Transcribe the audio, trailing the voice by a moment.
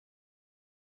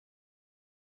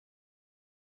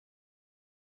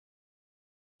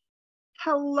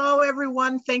Hello,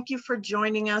 everyone. Thank you for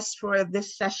joining us for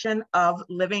this session of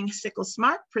Living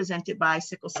SickleSMART, presented by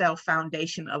Sickle Cell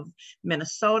Foundation of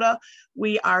Minnesota.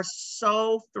 We are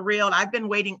so thrilled. I've been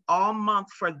waiting all month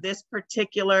for this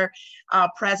particular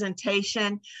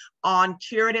presentation on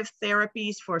curative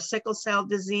therapies for sickle cell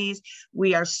disease.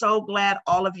 We are so glad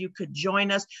all of you could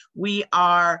join us. We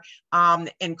are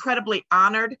incredibly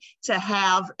honored to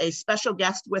have a special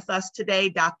guest with us today,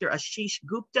 Dr. Ashish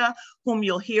Gupta, whom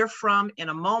you'll hear from in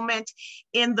a moment.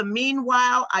 In the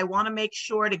meanwhile, I want to make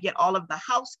sure to get all of the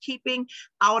housekeeping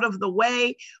out of the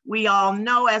way. We all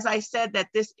know, as I said, that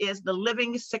this is the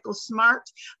Living SickleSMART,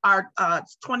 our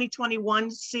 2021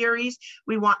 series.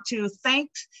 We want to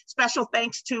special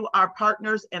thanks to our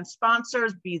partners and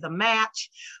sponsors, Be The Match,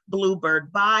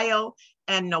 Bluebird Bio,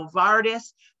 and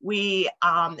Novartis.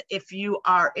 If you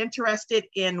are interested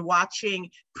in watching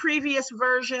previous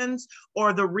versions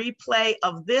or the replay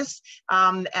of this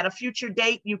at a future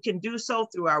date, you can do so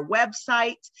through our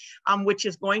website, which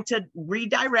is going to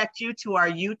redirect you to our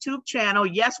YouTube channel.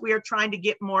 Yes, we are trying to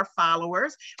get more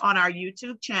followers on our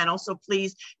YouTube channel, so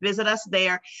please visit us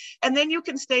there. And then you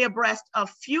can stay abreast of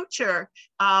future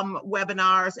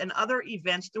webinars and other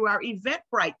events through our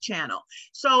Eventbrite channel.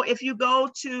 So if you go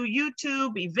to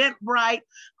YouTube, Eventbrite,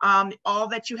 all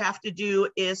that you have to do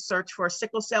is search for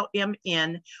Sickle Cell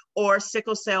MN or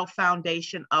Sickle Cell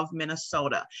Foundation of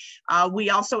Minnesota. We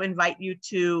also invite you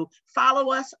to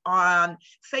follow us on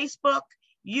Facebook,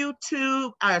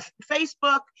 YouTube,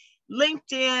 Facebook,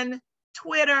 LinkedIn,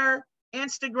 Twitter,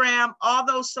 Instagram, all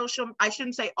those I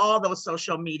shouldn't say all those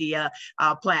social media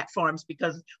platforms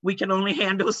because we can only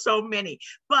handle so many,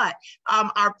 but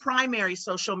our primary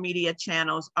social media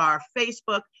channels are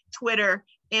Facebook, Twitter,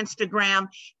 Instagram,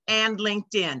 and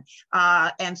LinkedIn.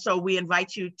 And so we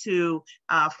invite you to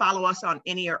follow us on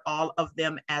any or all of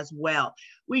them as well.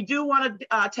 We do want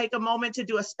to take a moment to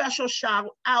do a special shout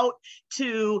out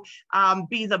to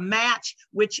Be The Match,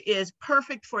 which is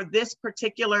perfect for this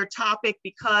particular topic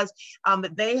because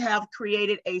they have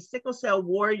created a sickle cell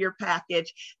warrior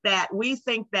package that we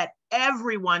think that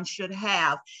everyone should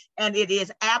have. And it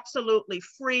is absolutely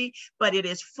free, but it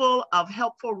is full of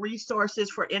helpful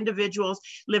resources for individuals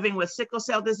living with sickle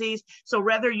cell disease. So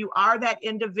whether you are that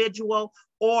individual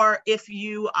or if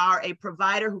you are a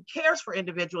provider who cares for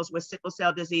individuals with sickle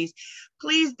cell disease,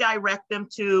 please direct them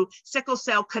to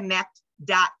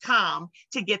sicklecellconnect.com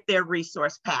to get their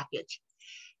resource package.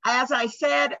 As I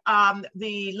said,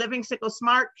 the Living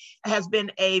SickleSMART has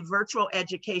been a virtual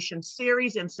education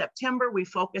series. In September, we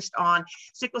focused on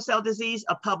sickle cell disease,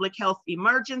 a public health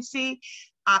emergency.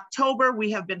 October, we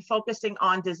have been focusing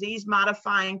on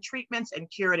disease-modifying treatments and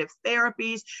curative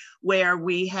therapies, where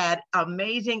we had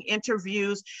amazing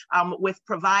interviews with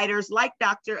providers like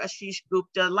Dr. Ashish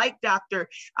Gupta, like Dr.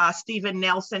 Stephen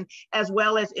Nelson, as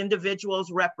well as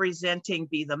individuals representing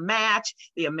Be The Match,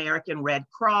 the American Red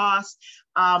Cross,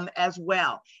 as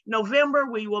well. November,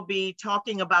 we will be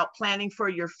talking about planning for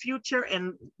your future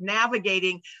and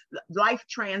navigating life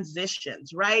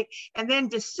transitions, right? And then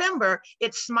December,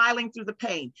 it's smiling through the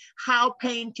pain, how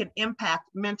pain can impact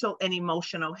mental and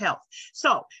emotional health.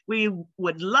 So we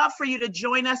would love for you to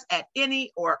join us at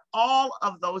any or all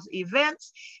of those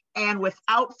events. And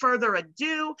without further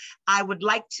ado, I would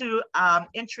like to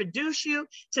introduce you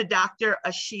to Dr.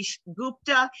 Ashish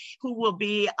Gupta, who will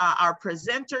be our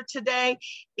presenter today.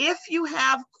 If you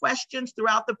have questions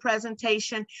throughout the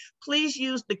presentation, please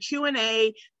use the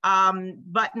Q&A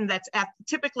button that's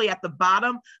typically at the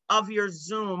bottom of your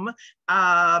Zoom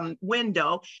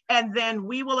window, and then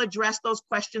we will address those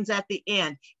questions at the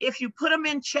end. If you put them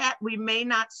in chat, we may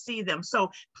not see them, so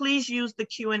please use the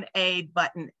Q&A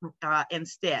button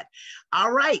instead.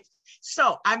 All right,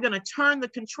 so I'm going to turn the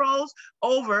controls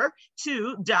over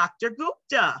to Dr.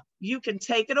 Gupta. You can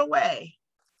take it away.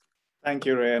 Thank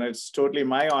you, Ray, and it's totally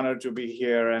my honor to be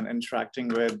here and interacting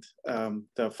with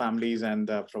the families and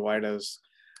the providers.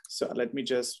 So let me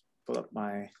just pull up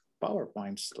my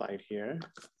PowerPoint slide here.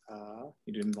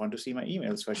 You didn't want to see my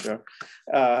emails for sure.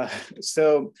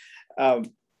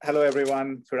 Hello,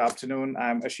 everyone. Good afternoon.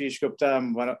 I'm Ashish Gupta.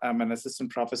 I'm an assistant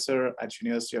professor at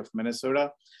University of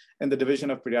Minnesota in the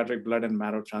Division of Pediatric Blood and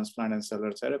Marrow Transplant and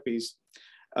Cellular Therapies.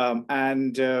 I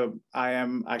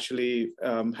am actually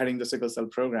heading the sickle cell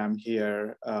program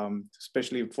here,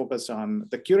 especially focused on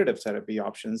the curative therapy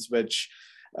options, which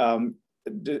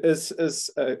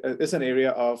is an area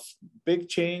of big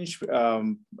change,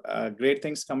 great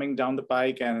things coming down the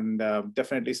pike, and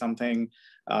definitely something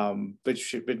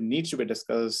which needs to be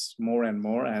discussed more and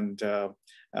more. And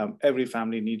every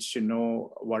family needs to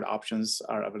know what options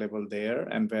are available there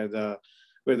and where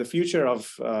the future of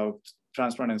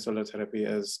transplant and cellular therapy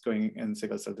is going in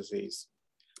sickle cell disease.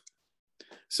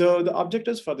 So the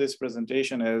objectives for this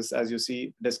presentation is, as you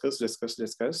see, discuss,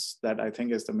 that I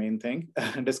think is the main thing.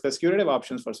 Discuss curative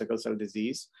options for sickle cell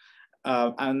disease.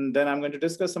 And then I'm going to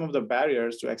discuss some of the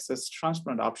barriers to access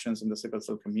transplant options in the sickle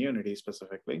cell community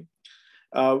specifically.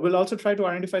 We'll also try to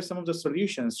identify some of the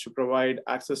solutions to provide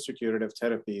access to curative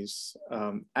therapies.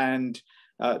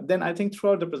 Then I think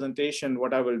throughout the presentation,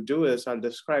 what I will do is I'll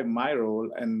describe my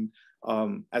role and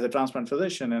as a transplant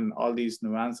physician and all these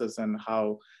nuances and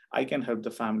how I can help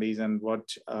the families and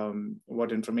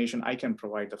what information I can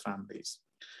provide the families.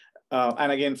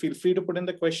 And again, feel free to put in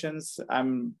the questions.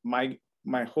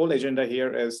 My whole agenda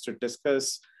here is to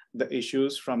discuss the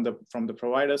issues from the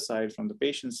provider side, from the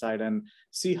patient side, and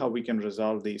see how we can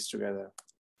resolve these together.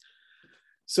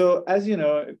 So as you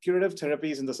know, curative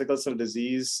therapies in the sickle cell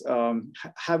disease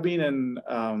have been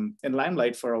in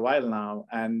limelight for a while now.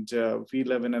 And we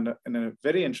live in a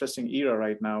very interesting era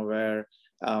right now where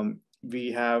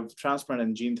we have transplant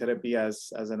and gene therapy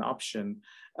as an option.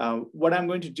 What I'm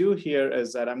going to do here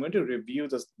is that I'm going to review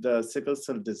the sickle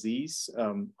cell disease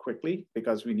quickly,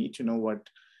 because we need to know what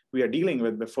we are dealing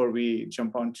with before we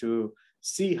jump on to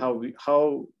see how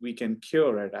we can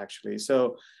cure it actually.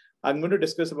 So I'm going to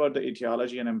discuss about the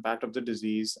etiology and impact of the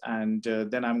disease, and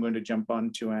then I'm going to jump on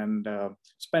to and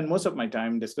spend most of my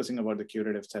time discussing about the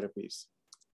curative therapies.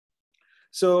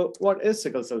 So what is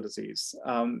sickle cell disease?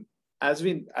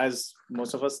 As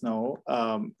most of us know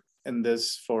in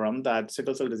this forum, that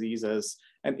sickle cell disease is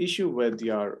an issue with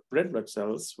your red blood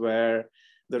cells, where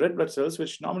the red blood cells,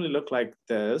 which normally look like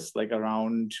this, like a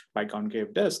round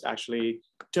biconcave disc, actually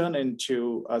turn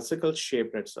into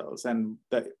sickle-shaped red cells. And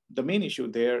the main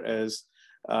issue there is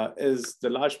the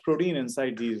large protein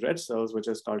inside these red cells, which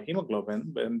is called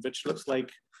hemoglobin, which looks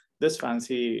like this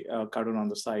fancy cartoon on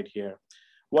the side here.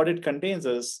 What it contains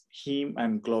is heme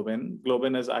and globin.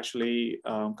 Globin is actually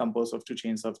composed of 2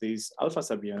 chains of these alpha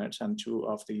subunits and 2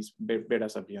 of these beta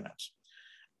subunits.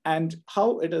 And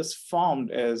how it is formed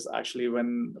is actually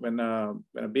when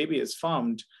a baby is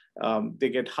formed, they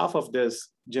get half of this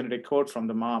genetic code from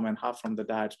the mom and half from the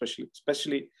dad,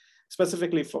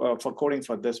 specifically for coding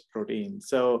for this protein.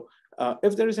 So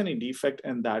if there is any defect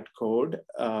in that code,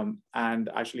 and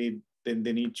actually then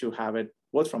they need to have it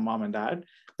both from mom and dad,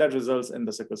 that results in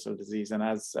the sickle cell disease. And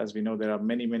as we know, there are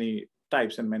many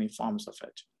types and many forms of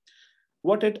it.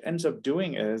 What it ends up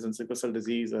doing is in sickle cell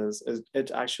disease is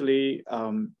it actually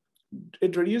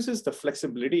it reduces the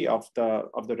flexibility of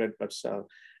the red blood cell.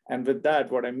 And with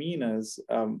that, what I mean is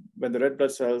when the red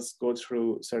blood cells go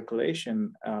through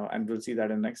circulation, and we'll see that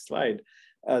in the next slide,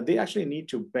 they actually need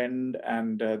to bend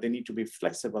and they need to be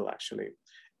flexible actually.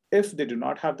 If they do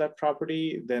not have that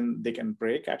property, then they can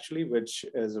break actually, which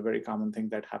is a very common thing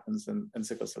that happens in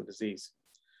sickle cell disease.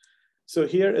 So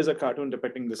here is a cartoon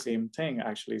depicting the same thing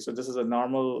actually. So this is a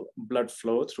normal blood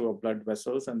flow through a blood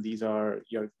vessels, and these are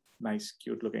your nice,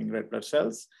 cute looking red blood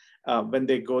cells. When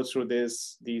they go through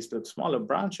these little smaller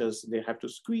branches, they have to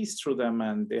squeeze through them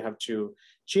and they have to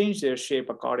change their shape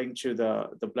according to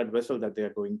the blood vessel that they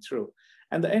are going through.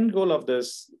 And the end goal of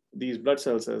these blood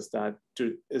cells is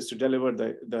to deliver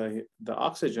the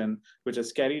oxygen, which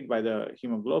is carried by the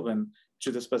hemoglobin,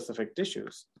 to the specific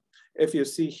tissues. If you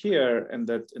see here in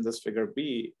this figure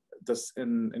B,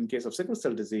 in case of sickle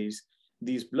cell disease,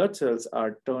 these blood cells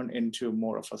are turned into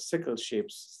more of a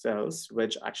sickle-shaped cells,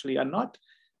 which actually are not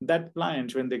that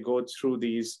pliant when they go through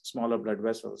these smaller blood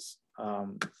vessels.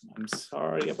 I'm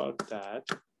sorry about that.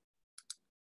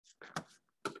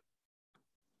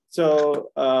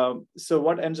 So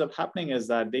what ends up happening is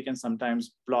that they can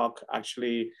sometimes block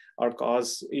actually or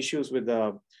cause issues with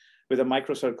the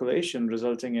microcirculation,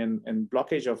 resulting in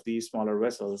blockage of these smaller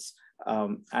vessels.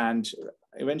 And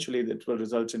eventually that will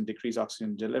result in decreased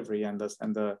oxygen delivery, and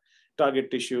the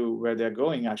target tissue where they're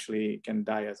going actually can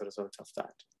die as a result of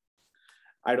that.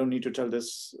 I don't need to tell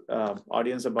this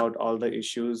audience about all the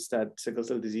issues that sickle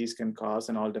cell disease can cause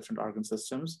in all different organ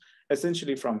systems,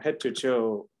 essentially from head to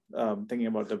toe, thinking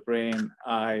about the brain,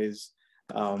 eyes,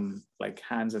 like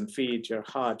hands and feet, your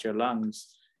heart, your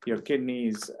lungs, your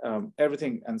kidneys,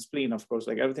 everything, and spleen, of course,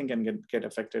 like everything can get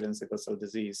affected in sickle cell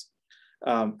disease.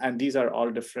 And these are all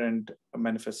different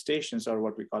manifestations, or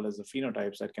what we call as the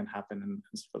phenotypes, that can happen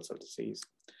in sickle cell disease.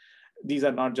 These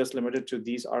are not just limited to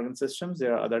these organ systems.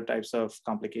 There are other types of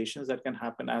complications that can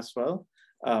happen as well.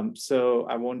 So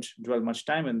I won't dwell much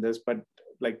time in this, but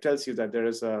like tells you that there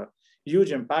is a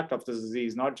huge impact of this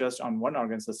disease, not just on one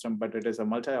organ system, but it is a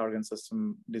multi-organ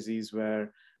system disease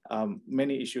where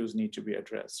many issues need to be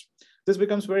addressed. This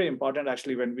becomes very important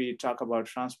actually when we talk about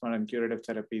transplant and curative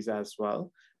therapies as well,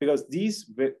 because these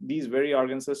very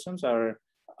organ systems are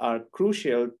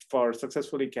crucial for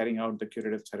successfully carrying out the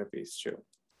curative therapies too.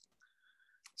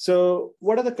 So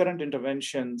what are the current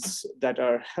interventions that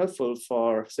are helpful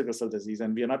for sickle cell disease?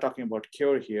 And we are not talking about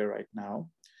cure here right now.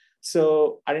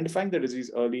 So identifying the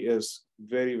disease early is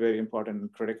very, very important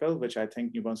and critical, which I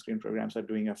think newborn screen programs are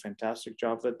doing a fantastic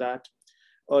job with that.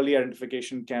 Early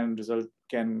identification can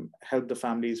help the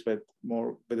families with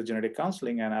the genetic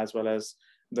counseling, and as well as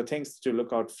the things to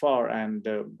look out for, and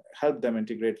help them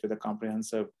integrate with a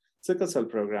comprehensive sickle cell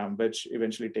program, which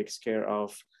eventually takes care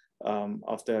of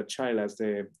the child as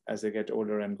they get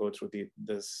older and go through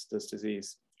this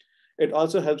disease. It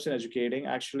also helps in educating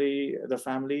actually the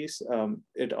families.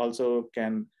 It also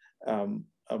can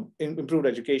improved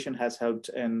education has helped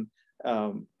in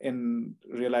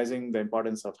realizing the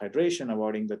importance of hydration,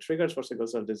 avoiding the triggers for sickle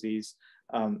cell disease,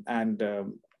 and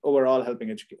overall helping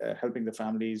the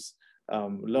families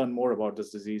learn more about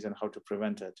this disease and how to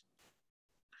prevent it.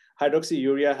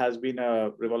 Hydroxyurea has been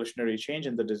a revolutionary change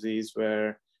in the disease,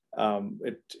 where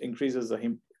it increases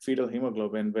the fetal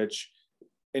hemoglobin, which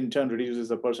in turn reduces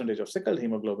the percentage of sickle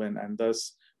hemoglobin and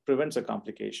thus prevents a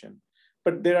complication.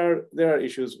 But there are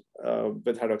issues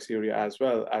with hydroxyurea as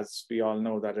well, as we all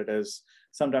know that it is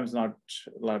sometimes not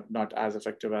as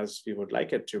effective as we would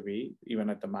like it to be,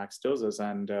 even at the max doses,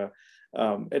 and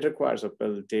it requires a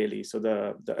pill daily. So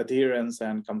the adherence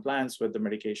and compliance with the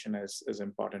medication is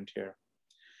important here.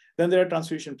 Then there are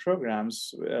transfusion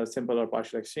programs, simple or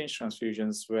partial exchange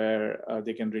transfusions, where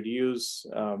they can reduce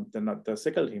the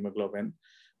sickle hemoglobin,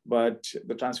 but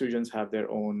the transfusions have their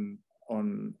own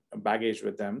baggage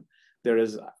with them. There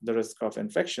is the risk of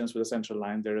infections with the central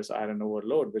line. There is iron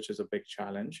overload, which is a big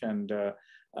challenge, and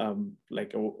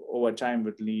over time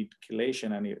would lead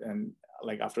chelation, and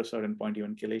like after a certain point,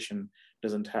 even chelation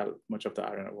doesn't help much of the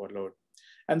iron overload.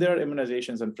 And there are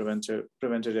immunizations and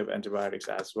preventative antibiotics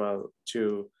as well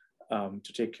to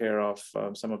take care of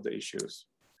some of the issues.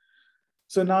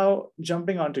 So now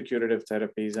jumping on to curative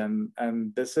therapies,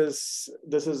 and this is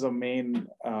a main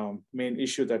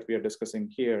issue that we are discussing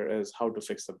here, is how to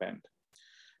fix the bend.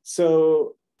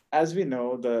 So as we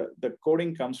know, the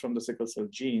coding comes from the sickle cell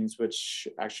genes, which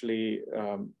actually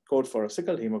code for a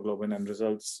sickle hemoglobin and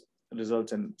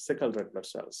result in sickle red blood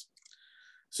cells.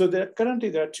 So currently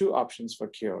there are two options for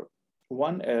cure.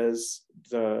 One is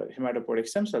the hematopoietic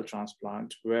stem cell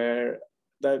transplant, where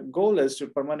the goal is to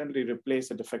permanently replace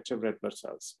the defective red blood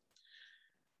cells.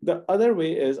 The other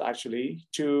way is actually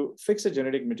to fix a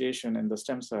genetic mutation in the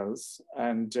stem cells,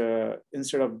 and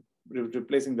instead of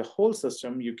replacing the whole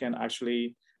system, you can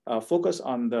actually focus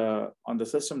on the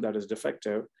system that is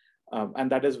defective, and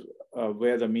that is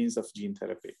where the means of gene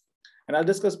therapy. And I'll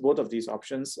discuss both of these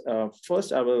options.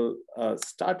 First, I will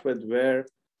start with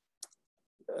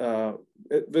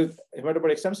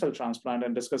hematopoietic stem cell transplant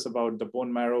and discuss about the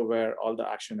bone marrow, where all the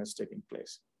action is taking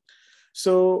place.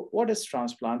 So what is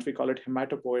transplant? We call it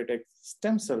hematopoietic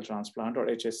stem cell transplant, or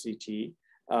HSCT,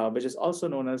 which is also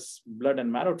known as blood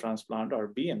and marrow transplant, or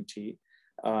BMT.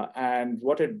 And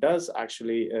what it does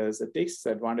actually is it takes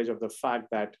advantage of the fact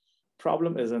that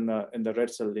problem is in the red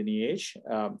cell lineage,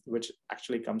 which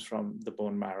actually comes from the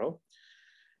bone marrow.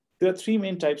 There are three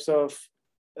main types of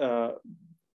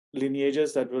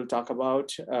lineages that we'll talk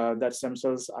about that stem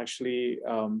cells actually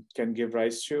can give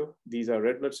rise to. These are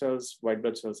red blood cells, white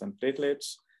blood cells, and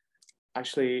platelets.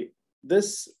 Actually,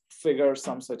 this figure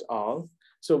sums it all.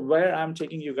 So where I'm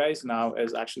taking you guys now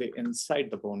is actually inside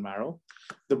the bone marrow.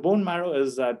 The bone marrow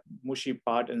is that mushy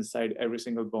part inside every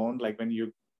single bone. Like when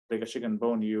you break a chicken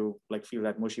bone, you feel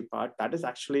that mushy part. That is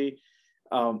actually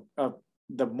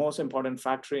the most important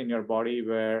factory in your body,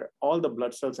 where all the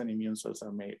blood cells and immune cells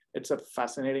are made. It's a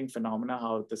fascinating phenomena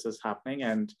how this is happening.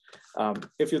 And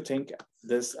if you think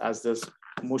this as this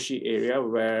mushy area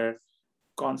where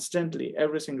constantly,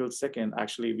 every single second,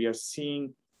 actually, we are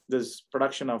seeing this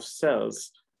production of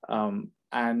cells,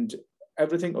 and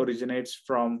everything originates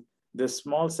from this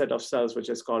small set of cells, which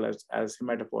is called as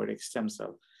hematopoietic stem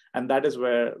cell. And that is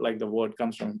where the word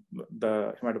comes from,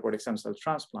 the hematopoietic stem cell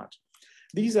transplant.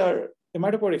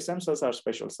 Hematopoietic stem cells are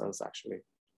special cells, actually.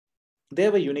 They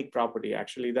have a unique property,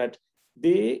 actually, that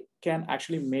they can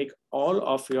actually make all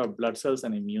of your blood cells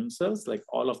and immune cells, like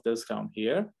all of this down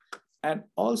here, and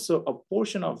also a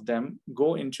portion of them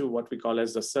go into what we call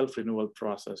as the self-renewal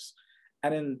process.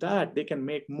 And in that, they can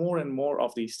make more and more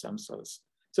of these stem cells.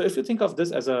 So if you think of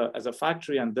this as a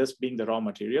factory, and this being the raw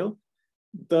material,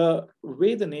 the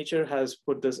way the nature has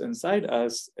put this inside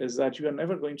us is that you are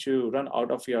never going to run out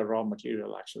of your raw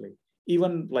material, actually.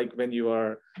 even like when you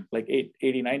are like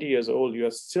 80, 90 years old, you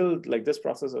are still like, this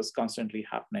process is constantly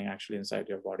happening actually inside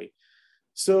your body.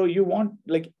 So you want,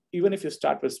 like, even if you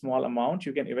start with small amount,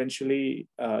 you can eventually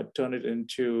turn it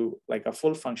into like a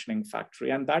full functioning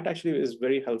factory. And that actually is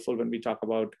very helpful when we talk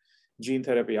about gene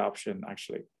therapy option,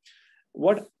 actually.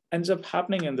 What ends up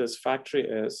happening in this factory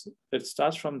is it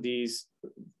starts from these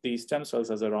stem cells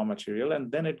as a raw material,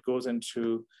 and then it goes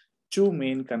into two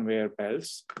main conveyor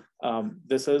belts.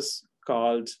 This is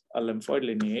called a lymphoid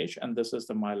lineage, and this is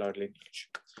the myeloid lineage.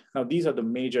 Now, these are the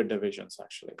major divisions,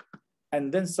 actually. And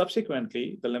then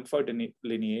subsequently, the lymphoid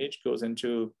lineage goes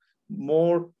into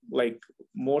more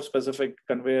specific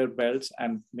conveyor belts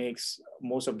and makes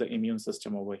most of the immune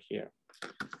system over here.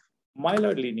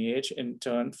 Myeloid lineage, in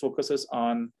turn, focuses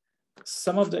on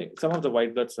some of the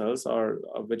white blood cells,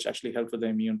 which actually help with the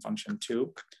immune function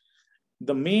too.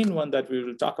 The main one that we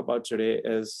will talk about today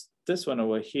is this one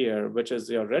over here, which is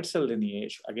your red cell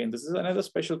lineage. Again, this is another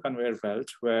special conveyor belt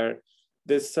where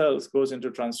this cells goes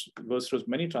through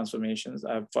many transformations.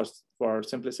 For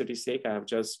simplicity's sake, I have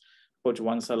just put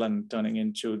one cell and turning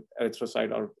into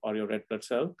erythrocyte or your red blood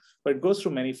cell, but it goes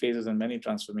through many phases and many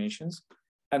transformations.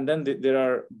 And then there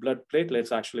are blood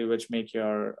platelets actually, which make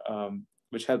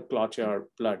which help clot your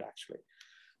blood actually.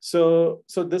 So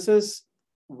this is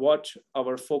what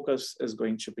our focus is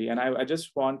going to be. And I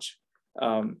just want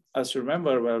us to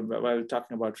remember while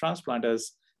talking about transplant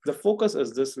is the focus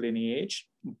is this lineage,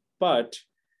 but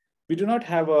we do not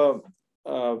have a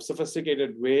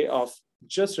sophisticated way of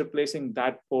just replacing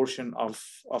that portion of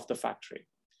the factory.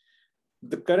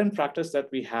 The current practice that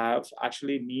we have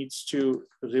actually needs to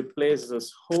replace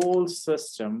this whole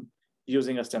system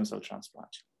using a stem cell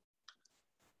transplant.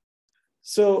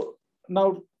 So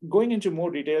now going into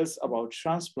more details about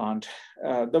transplant,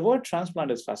 the word transplant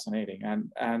is fascinating,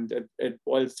 and it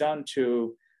boils down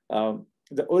to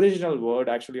the original word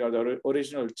actually, or the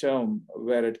original term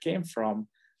where it came from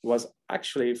was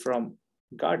actually from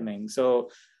gardening. So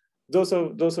those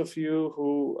of you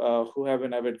who have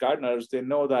been avid gardeners, they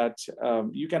know that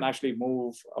you can actually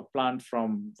move a plant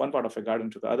from one part of a garden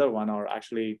to the other one, or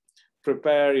actually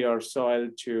prepare your soil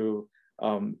to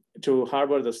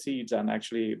harbor the seeds and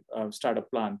actually start a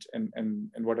plant in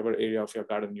whatever area of your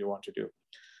garden you want to do.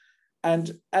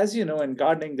 And as you know, in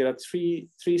gardening, there are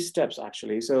three steps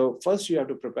actually. So first you have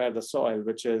to prepare the soil,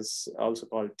 which is also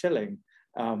called tilling.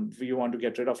 You want to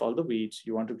get rid of all the weeds.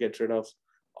 You want to get rid of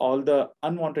all the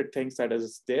unwanted things that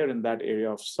is there in that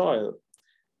area of soil.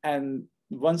 And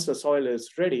once the soil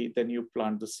is ready, then you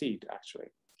plant the seed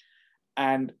actually.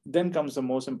 And then comes the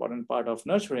most important part of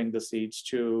nurturing the seeds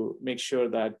to make sure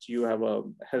that you have a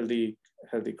healthy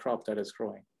crop that is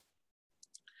growing.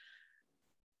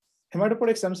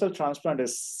 Hematopoietic stem cell transplant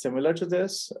is similar to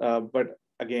this, but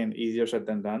again, easier said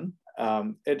than done.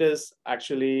 It is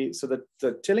actually, so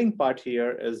the tilling part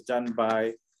here is done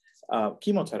by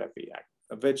chemotherapy,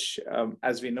 which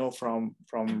as we know from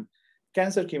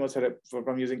cancer chemotherapy,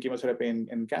 from using chemotherapy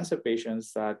in cancer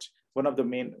patients, that one of the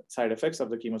main side effects of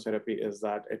the chemotherapy is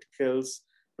that it kills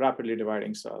rapidly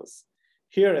dividing cells.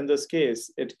 Here in this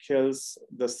case, it kills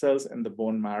the cells in the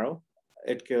bone marrow.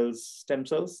 It kills stem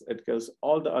cells. It kills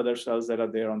all the other cells that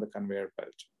are there on the conveyor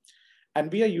belt.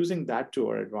 And we are using that to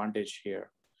our advantage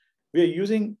here. We are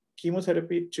using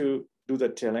chemotherapy to do the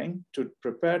tilling, to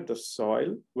prepare the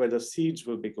soil where the seeds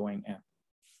will be going in.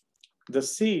 The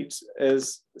seed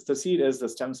is the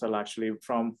stem cell actually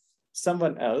from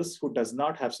someone else who does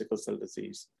not have sickle cell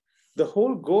disease. The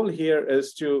whole goal here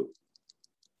is to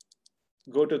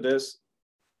go to this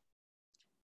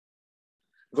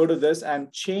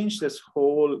and change this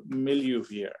whole milieu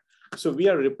here. So we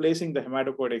are replacing the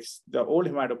old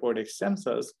hematopoietic stem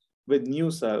cells with new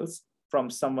cells from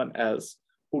someone else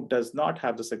who does not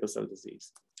have the sickle cell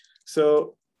disease.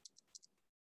 So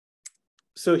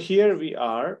here we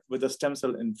are with a stem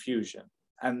cell infusion.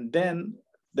 And then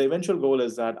the eventual goal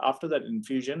is that after that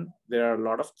infusion, there are a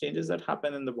lot of changes that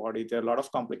happen in the body. There are a lot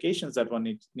of complications that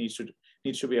one needs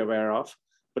to be aware of.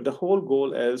 But the whole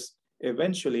goal is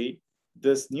eventually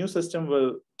this new system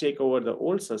will take over the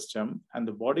old system, and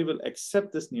the body will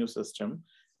accept this new system.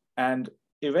 And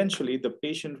eventually the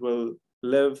patient will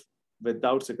live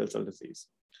without sickle cell disease.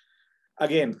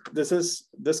 Again,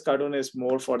 this cartoon is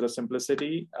more for the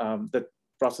simplicity. The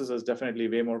process is definitely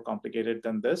way more complicated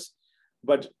than this.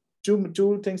 But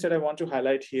two things that I want to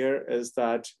highlight here is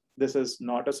that this is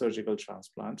not a surgical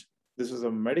transplant. This is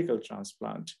a medical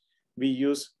transplant. We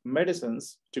use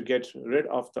medicines to get rid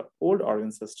of the old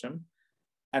organ system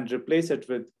and replace it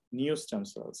with new stem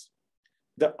cells.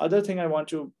 The other thing I want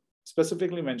to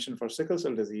specifically mention for sickle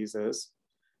cell disease is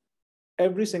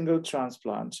every single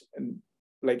transplant, and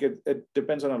it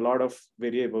depends on a lot of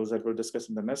variables that we'll discuss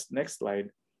in the next slide.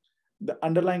 The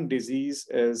underlying disease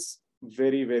is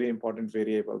very, very important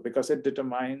variable because it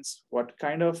determines what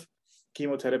kind of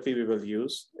chemotherapy we will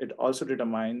use. It also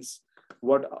determines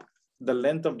what the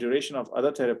length of duration of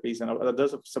other therapies and other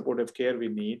supportive care we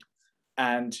need.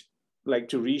 And like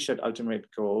to reach that ultimate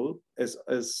goal is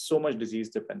so much disease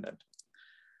dependent.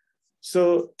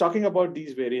 So talking about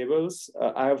these variables,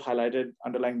 I have highlighted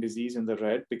underlying disease in the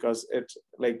red because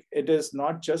it is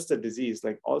not just the disease,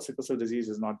 like all sickle cell disease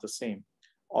is not the same.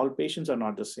 All patients are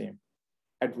not the same.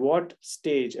 At what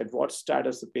stage, at what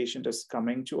status the patient is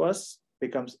coming to us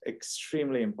becomes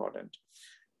extremely important.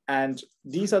 And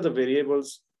these are the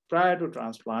variables prior to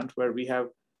transplant where we have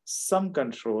some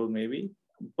control maybe,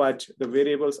 but the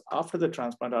variables after the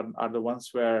transplant are the ones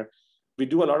where we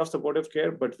do a lot of supportive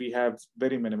care, but we have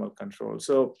very minimal control.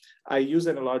 So I use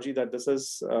an analogy that this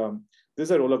is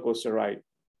a roller coaster ride.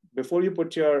 Before you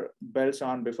put your belts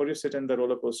on, before you sit in the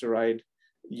roller coaster ride,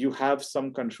 you have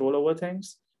some control over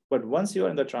things. But once you're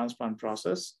in the transplant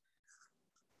process,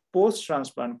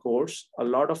 post-transplant course, a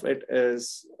lot of it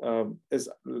is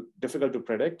difficult to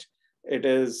predict. It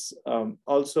is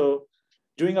also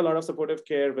doing a lot of supportive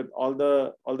care with all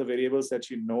the variables that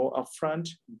you know upfront,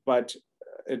 but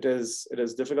it is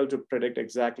difficult to predict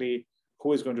exactly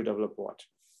who is going to develop what.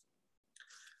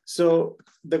 So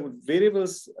the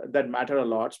variables that matter a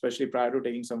lot, especially prior to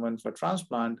taking someone for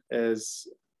transplant, is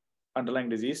underlying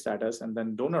disease status and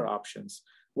then donor options.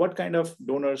 What kind of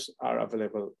donors are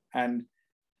available? And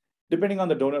depending on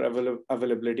the donor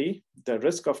availability, the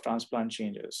risk of transplant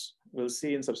changes. We'll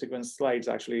see in subsequent slides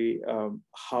actually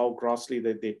how grossly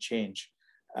they change.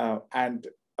 And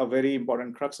a very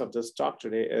important crux of this talk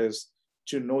today is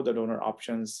to know the donor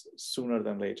options sooner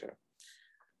than later.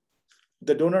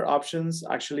 The donor options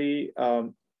actually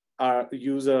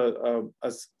use a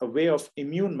way of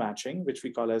immune matching, which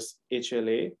we call as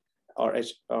HLA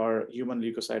or human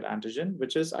leukocyte antigen,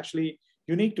 which is actually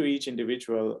unique to each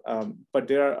individual, but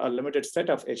there are a limited set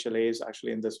of HLAs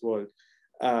actually in this world.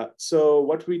 So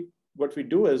what we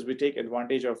do is we take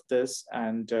advantage of this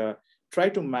and try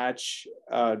to match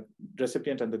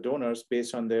recipient and the donors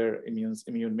based on their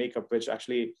immune makeup, which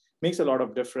actually makes a lot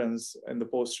of difference in the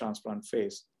post-transplant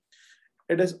phase.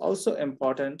 It is also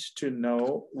important to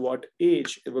know what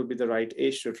age it will be the right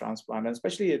age to transplant, and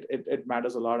especially it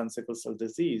matters a lot in sickle cell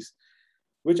disease,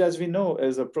 which, as we know,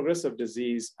 is a progressive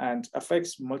disease and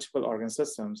affects multiple organ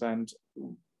systems. And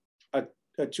a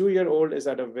 2-year-old is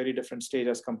at a very different stage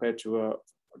as compared to a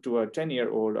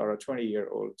 10-year-old or a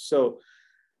 20-year-old. So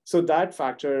that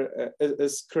factor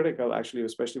is critical, actually,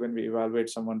 especially when we evaluate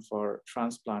someone for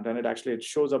transplant, and it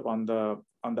shows up on the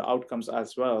outcomes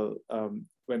as well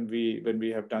when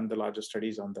we have done the larger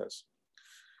studies on this.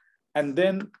 And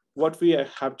then what we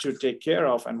have to take care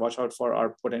of and watch out for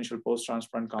are potential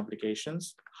post-transplant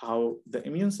complications, how the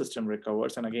immune system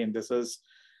recovers. And again, this is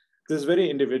very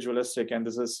individualistic and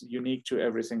this is unique to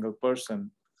every single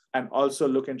person. And also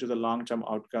look into the long-term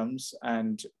outcomes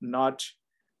and not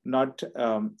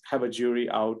have a jury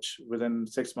out within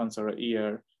 6 months or a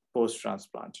year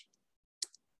post-transplant.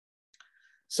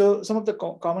 So some of the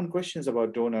common questions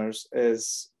about donors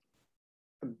is,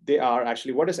 they are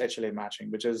actually, what is HLA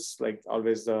matching, which is like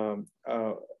always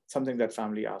something that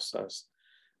family asks us.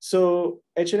 So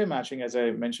HLA matching, as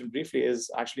I mentioned briefly, is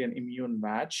actually an immune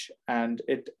match, and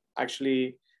it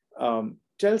actually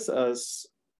tells us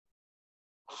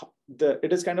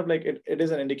it is kind of like it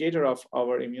is an indicator of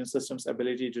our immune system's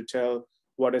ability to tell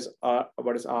what is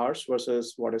ours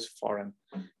versus what is foreign.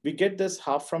 We get this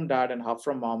half from dad and half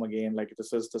from mom again, like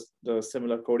this is the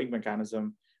similar coding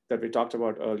mechanism that we talked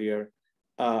about earlier.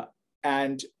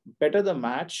 And better the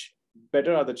match,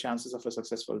 better are the chances of a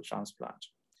successful transplant.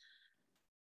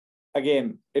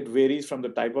 Again, it varies from the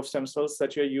type of stem cells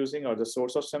that you're using or the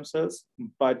source of stem cells,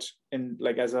 but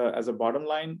as a bottom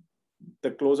line,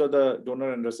 the closer the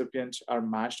donor and recipient are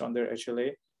matched on their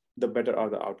HLA, the better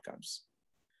are the outcomes.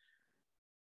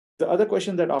 The other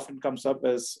question that often comes up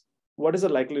is, what is the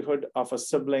likelihood of a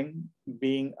sibling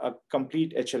being a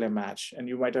complete HLA match? And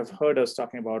you might have heard us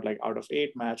talking about like out of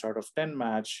 8 match, out of 10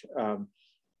 match.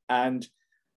 And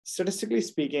statistically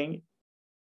speaking,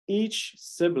 each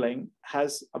sibling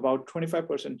has about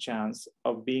 25% chance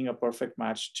of being a perfect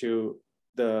match to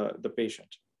the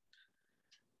patient.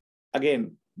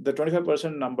 Again, the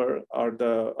 25% number or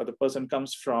the person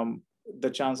comes from the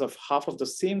chance of half of the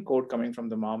same code coming from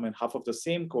the mom and half of the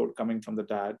same code coming from the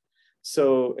dad.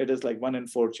 So it is like 1 in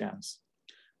 4 chance.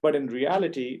 But in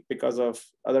reality, because of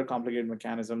other complicated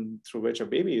mechanism through which a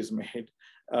baby is made,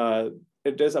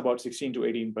 it is about 16 to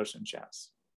 18%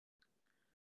 chance.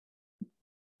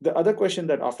 The other question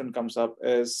that often comes up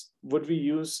is, would we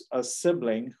use a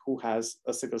sibling who has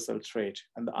a sickle cell trait?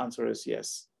 And the answer is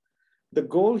yes. The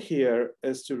goal here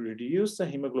is to reduce the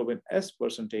hemoglobin S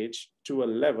percentage to a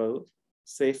level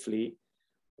safely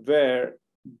where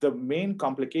the main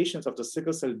complications of the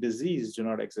sickle cell disease do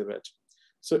not exhibit.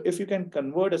 So if you can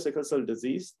convert a sickle cell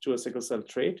disease to a sickle cell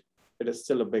trait, it is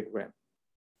still a big win.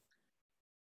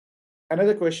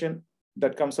 Another question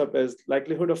that comes up is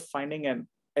likelihood of finding an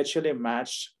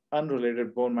HLA-matched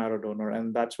unrelated bone marrow donor.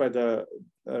 And that's why the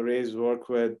Ray's work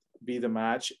with Be the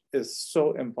Match is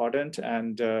so important.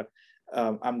 And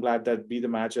I'm glad that Be the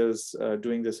Match is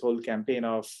doing this whole campaign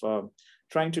of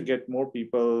trying to get more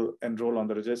people enroll on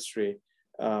the registry,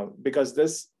 because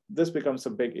this becomes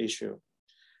a big issue.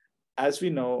 As we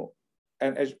know,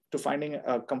 and to finding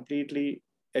a completely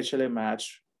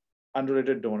HLA-matched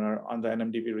unrelated donor on the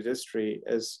NMDB registry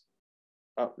is,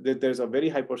 there's a very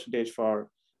high percentage for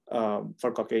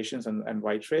Caucasians and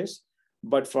white race,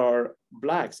 but for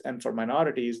Blacks and for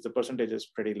minorities, the percentage is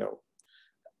pretty low.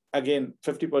 Again,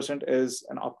 50% is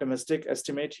an optimistic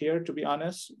estimate here, to be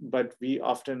honest, but we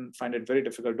often find it very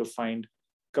difficult to find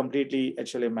completely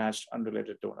HLA-matched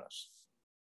unrelated donors.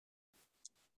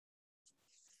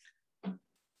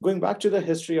 Going back to the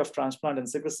history of transplant and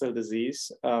sickle cell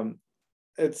disease,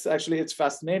 it's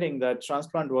fascinating that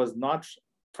transplant was not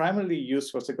primarily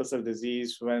used for sickle cell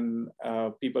disease when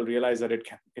people realized that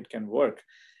it can work.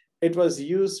 It was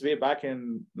used way back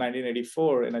in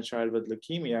 1984 in a child with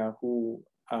leukemia who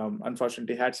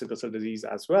unfortunately had sickle cell disease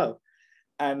as well.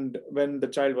 And when the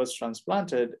child was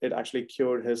transplanted, it actually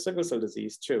cured his sickle cell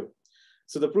disease too.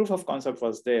 So the proof of concept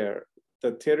was there.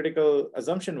 The theoretical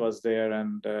assumption was there,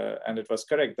 and it was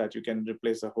correct that you can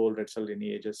replace the whole red cell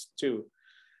lineages too.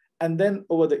 And then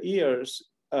over the years,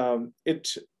 the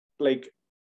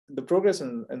progress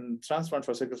in transplant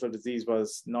for sickle cell disease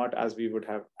was not as we would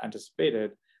have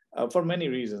anticipated for many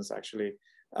reasons, actually.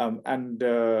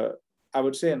 I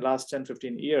would say in the last 10,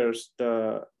 15 years,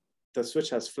 the switch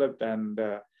has flipped, and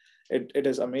it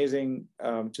is amazing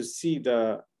to see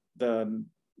the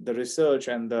research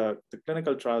and the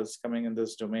clinical trials coming in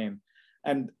this domain.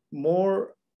 And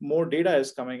more data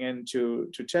is coming in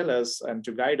to tell us and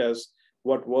to guide us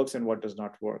what works and what does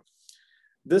not work.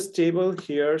 This table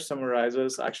here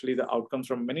summarizes actually the outcomes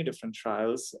from many different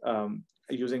trials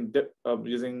using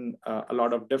a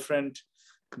lot of different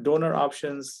donor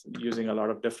options, using a lot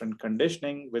of different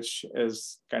conditioning, which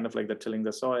is kind of like the tilling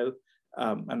the soil.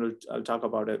 And I'll talk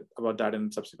about that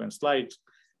in subsequent slides.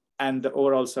 And the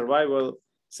overall survival,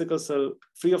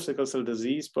 free of sickle cell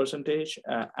disease percentage,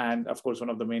 and of course, one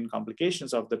of the main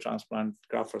complications of the transplant,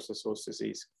 graft versus host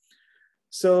disease.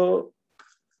 So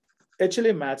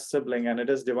HLA-matched sibling, and it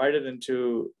is divided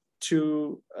into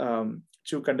two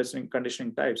conditioning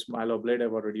types,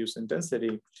 myeloablative or reduced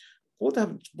intensity.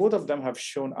 Both of them have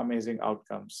shown amazing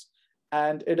outcomes,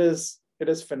 and it is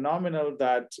phenomenal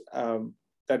that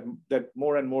that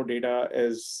more and more data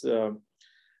is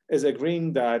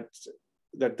agreeing that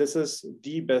this is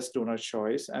the best donor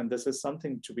choice, and this is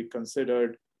something to be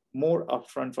considered more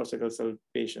upfront for sickle cell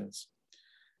patients.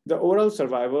 The overall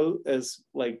survival is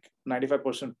like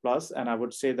 95% plus, and I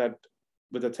would say that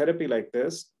with a therapy like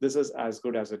this is as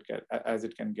good as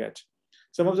it can get.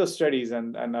 Some of the studies,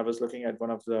 and I was looking at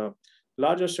one of the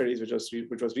larger studies, which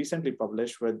was recently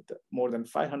published with more than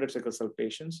 500 sickle cell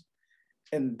patients.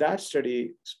 In that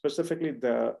study, specifically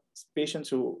the patients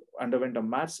who underwent a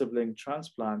matched sibling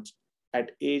transplant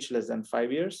at age less than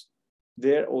 5 years,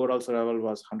 their overall survival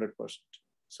was 100%.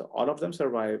 So all of them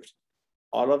survived.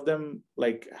 All of them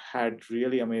had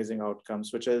really amazing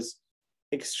outcomes, which is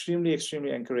extremely,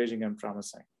 extremely encouraging and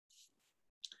promising.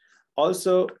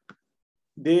 Also,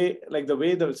 the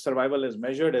way the survival is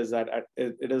measured is that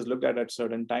it is looked at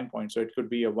certain time points. So it could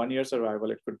be a 1-year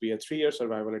survival, it could be a 3-year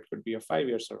survival, it could be a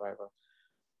 5-year survival.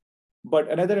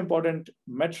 But another important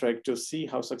metric to see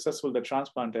how successful the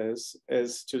transplant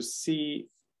is to see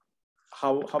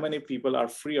how many people are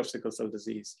free of sickle cell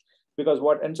disease. Because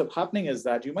what ends up happening is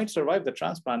that you might survive the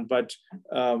transplant, but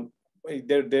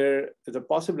there is a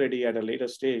possibility at a later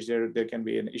stage there can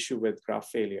be an issue with graft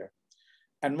failure.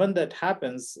 And when that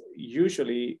happens,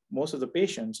 usually most of the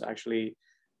patients actually,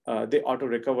 they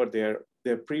auto-recover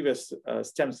their previous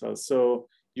stem cells. So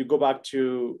you go back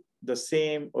to the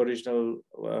same original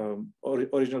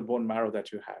bone marrow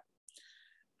that you had.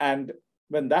 And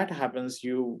when that happens,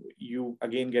 you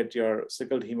again get your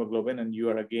sickled hemoglobin, and you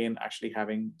are again actually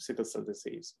having sickle cell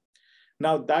disease.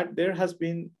 Now that there has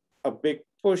been a big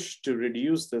push to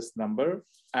reduce this number,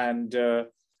 and it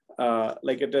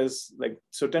is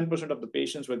so 10% of the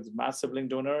patients with matched sibling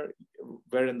donor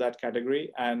were in that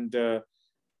category, and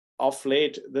of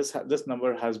late, this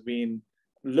number has been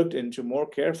looked into more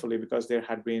carefully because there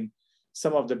had been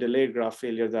some of the delayed graft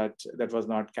failure that was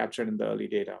not captured in the early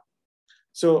data.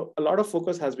 So a lot of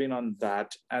focus has been on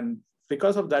that. And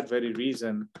because of that very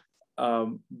reason,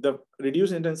 the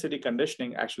reduced intensity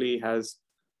conditioning actually has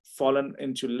fallen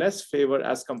into less favor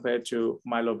as compared to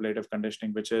myeloablative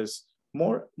conditioning, which is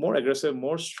more aggressive,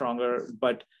 more stronger,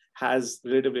 but has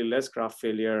relatively less graft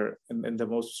failure in the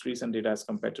most recent data as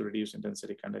compared to reduced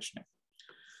intensity conditioning.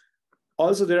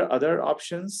 Also, there are other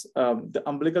options. The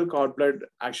umbilical cord blood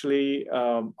actually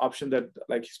option that,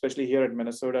 like, especially here at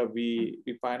Minnesota, we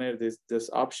pioneered this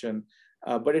option,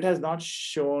 but it has not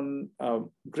shown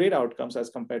great outcomes as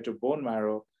compared to bone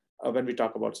marrow when we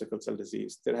talk about sickle cell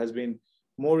disease. There has been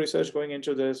more research going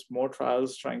into this, more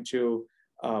trials trying to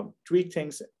tweak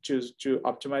things to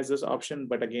optimize this option.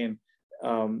 But again,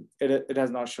 it has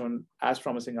not shown as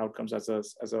promising outcomes as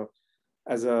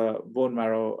a bone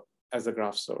marrow as a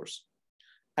graft source.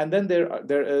 And then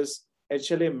there is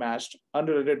HLA matched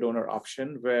unrelated donor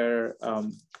option where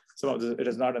it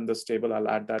is not in this table. I'll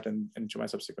add that into my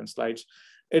subsequent slides.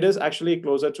 It is actually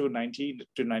closer to 90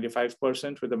 to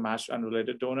 95% with a matched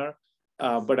unrelated donor.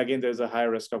 But again, there's a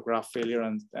higher risk of graft failure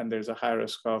and there's a higher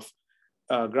risk of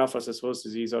graft versus host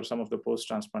disease or some of the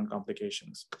post-transplant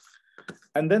complications.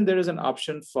 And then there is an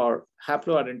option for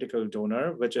haploidentical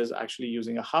donor, which is actually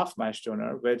using a half-matched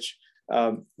donor, which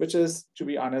is, to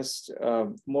be honest,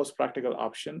 most practical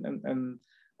option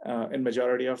in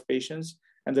majority of patients.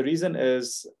 And the reason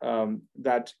is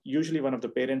that usually one of the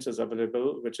parents is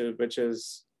available, which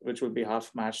will be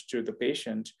half-matched to the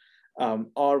patient,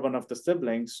 or one of the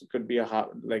siblings could be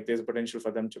there's a potential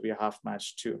for them to be a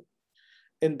half-matched too.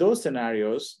 In those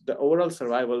scenarios, the overall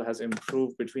survival has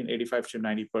improved between 85 to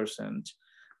 90%.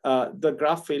 The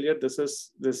graft failure,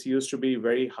 this used to be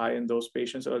very high in those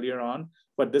patients earlier on,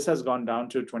 but this has gone down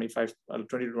to 20 to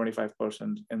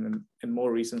 25% in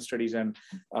more recent studies and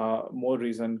more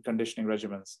recent conditioning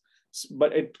regimens.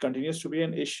 But it continues to be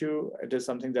an issue. It is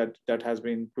something that has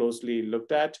been closely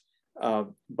looked at,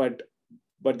 but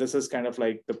this is kind of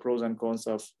like the pros and cons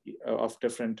of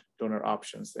different donor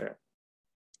options there.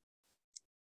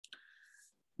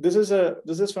 This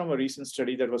is from a recent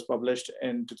study that was published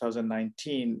in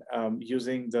 2019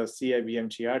 using the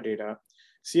CIBMTR data.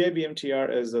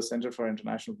 CIBMTR is the Center for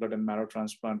International Blood and Marrow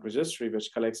Transplant Registry,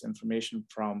 which collects information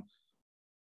from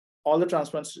all the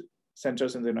transplant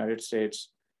centers in the United States,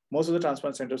 most of the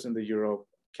transplant centers in the Europe,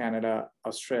 Canada,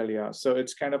 Australia. So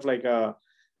it's kind of like a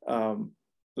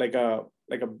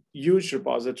huge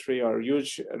repository or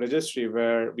huge registry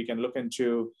where we can look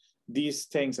into these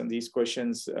things and these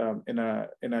questions in a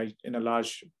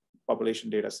large population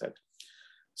data set.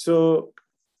 So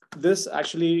this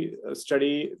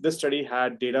study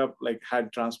had data,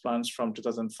 had transplants from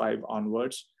 2005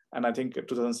 onwards, and I think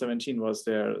 2017 was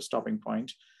their stopping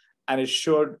point. And it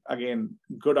showed, again,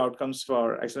 excellent outcomes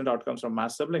for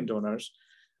matched sibling donors.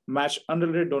 Matched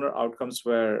unrelated donor outcomes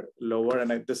were lower,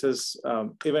 and this is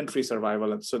event-free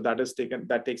survival. And so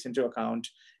that takes into account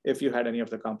if you had any of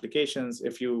the complications,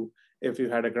 if you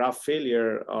had a graft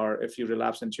failure, or if you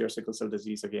relapse into your sickle cell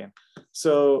disease again.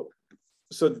 So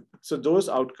those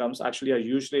outcomes actually are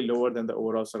usually lower than the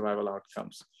overall survival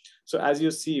outcomes. So as you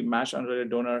see, matched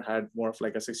unrelated donor had more of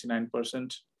like a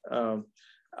 69%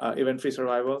 event-free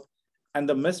survival. And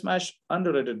the mismatched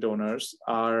unrelated donors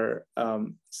are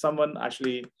someone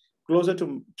actually closer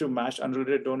to matched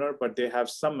unrelated donor, but they have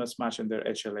some mismatch in their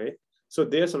HLA. So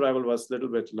their survival was a little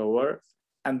bit lower.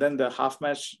 And then the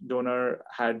half-matched donor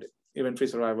had event-free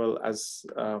survival as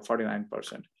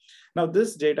 49%. Now,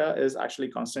 this data is actually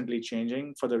constantly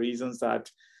changing for the reasons that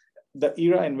the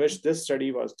era in which this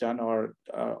study was done or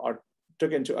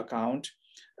took into account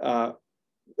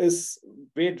is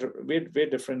way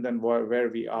different than where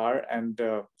we are and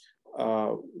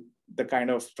the kind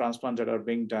of transplants that are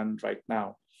being done right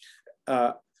now.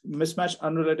 Mismatched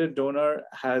unrelated donor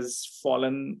has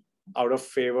fallen out of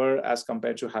favor as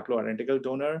compared to haploidentical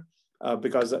donor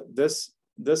because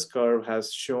this curve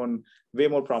has shown way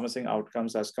more promising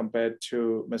outcomes as compared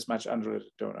to mismatched unrelated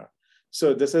donor.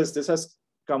 So this has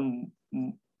come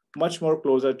much more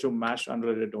closer to matched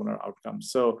unrelated donor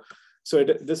outcomes. So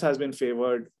this has been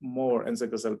favored more in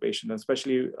sickle cell patients,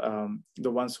 especially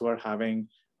the ones who are having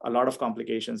a lot of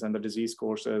complications and the disease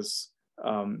course is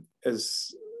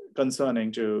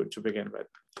concerning to begin with.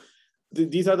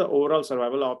 These are the overall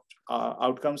survival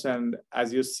outcomes. And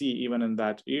as you see, even in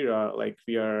that era, like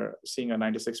we are seeing a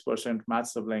 96% matched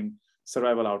sibling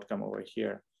survival outcome over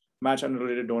here. Matched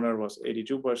unrelated donor was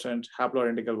 82%,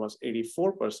 haploidentical was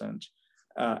 84%,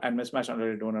 and mismatch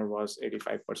unrelated donor was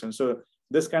 85%. So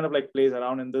this kind of like plays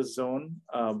around in this zone,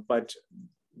 but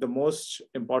the most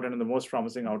important and the most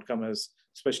promising outcome is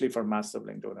especially for matched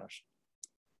sibling donors.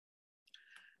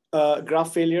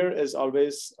 Graft failure is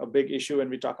always a big issue when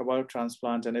we talk about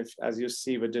transplant. And if, as you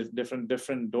see with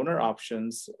different donor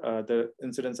options, the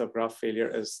incidence of graft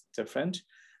failure is different.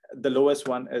 The lowest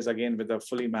one is again with a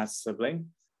fully matched sibling,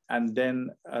 and then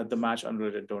the match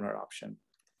unrelated donor option.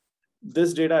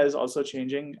 This data is also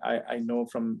changing. I know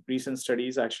from recent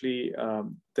studies, actually,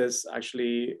 this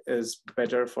actually is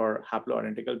better for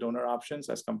haploidentical donor options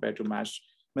as compared to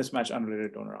mismatch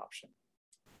unrelated donor option.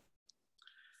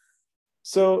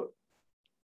 So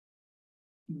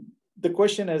the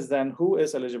question is then, who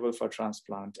is eligible for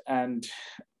transplant? And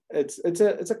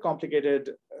it's a complicated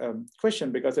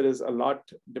question because it is a lot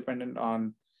dependent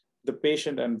on the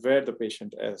patient and where the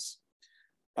patient is.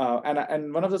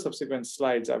 And one of the subsequent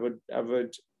slides, I would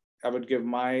give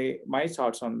my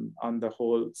thoughts on the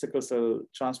whole sickle cell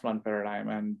transplant paradigm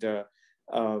and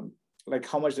like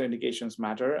how much the indications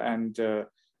matter and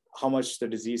how much the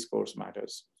disease course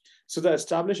matters. So the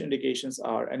established indications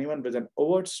are anyone with an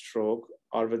overt stroke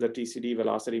or with a TCD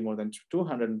velocity more than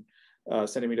 200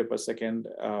 centimeter per second,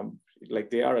 like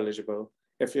they are eligible.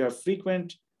 If you have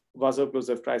frequent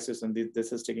vaso-occlusive crisis, and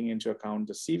this is taking into account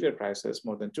the severe crisis,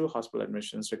 more than 2 hospital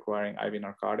admissions requiring IV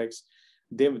narcotics,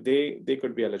 they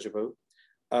could be eligible.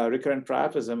 Recurrent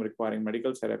priapism requiring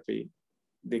medical therapy,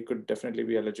 they could definitely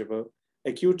be eligible.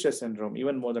 Acute chest syndrome,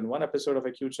 even more than 1 episode of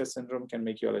acute chest syndrome can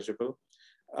make you eligible.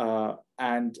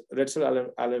 And red cell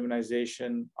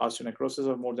aluminization, osteonecrosis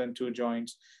of more than 2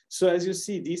 joints. So as you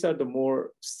see, these are the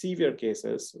more severe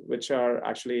cases, which are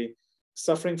actually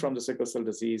suffering from the sickle cell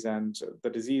disease, and the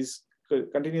disease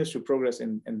continues to progress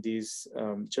in these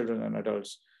children and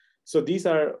adults. So these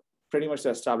are pretty much the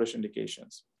established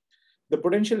indications. The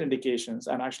potential indications,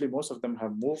 and actually most of them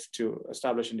have moved to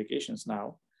established indications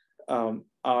now,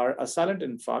 are a silent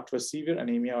infarct with severe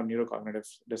anemia or neurocognitive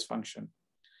dysfunction.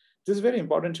 This is very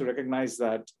important to recognize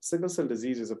that sickle cell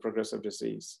disease is a progressive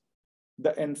disease.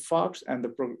 The infarcts and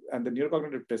the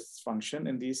neurocognitive dysfunction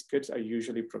in these kids are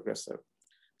usually progressive.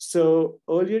 So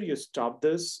earlier you stop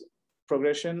this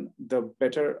progression, the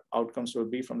better outcomes will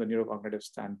be from the neurocognitive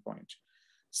standpoint.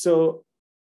 So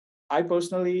I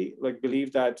personally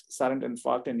believe that silent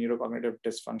infarct and neurocognitive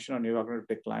dysfunction or neurocognitive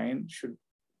decline should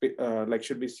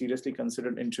be seriously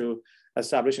considered into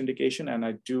established indication, and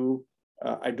I do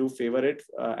favor it.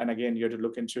 And again, you have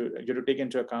to take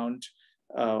into account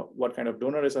what kind of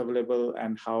donor is available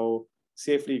and how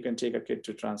safely you can take a kid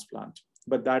to transplant.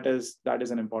 But that is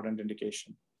an important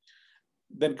indication.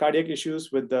 Then cardiac issues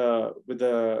with the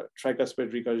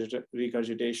tricuspid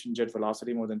regurgitation, jet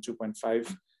velocity more than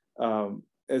 2.5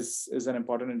 is an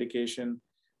important indication.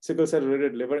 Sickle cell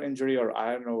related liver injury or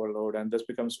iron overload, and this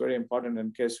becomes very important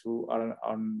in kids who are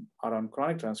on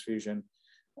chronic transfusion.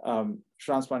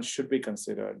 Transplant should be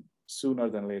considered sooner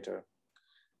than later.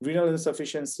 Renal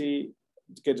insufficiency,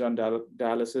 kids on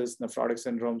dialysis, nephrotic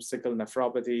syndrome, sickle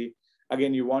nephropathy.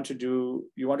 Again, you want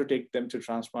to take them to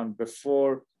transplant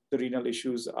before the renal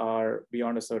issues are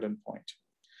beyond a certain point.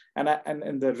 And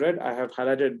in the red, I have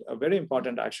highlighted a very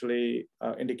important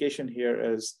indication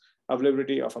here is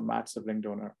availability of a matched sibling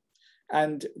donor.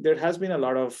 And there has been a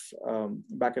lot of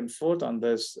back and forth on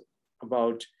this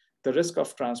about the risk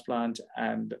of transplant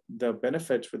and the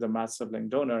benefits with a matched sibling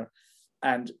donor.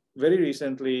 And very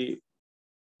recently,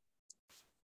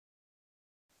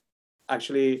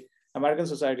 actually, American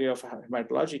Society of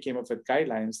Hematology came up with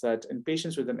guidelines that in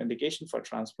patients with an indication for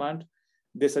transplant,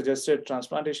 they suggested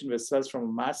transplantation with cells from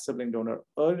a matched sibling donor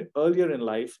earlier in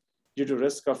life due to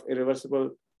risk of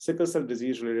irreversible sickle cell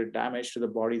disease-related damage to the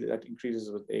body that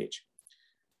increases with age.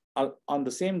 On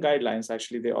the same guidelines,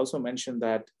 actually, they also mentioned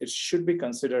that it should be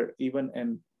considered even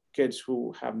in kids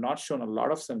who have not shown a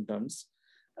lot of symptoms.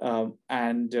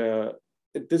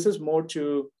 This is more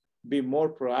to be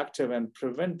more proactive and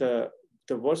prevent the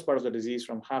worst part of the disease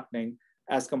from happening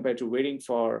as compared to waiting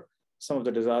for some of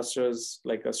the disasters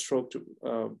like a stroke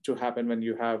to happen when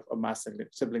you have a matched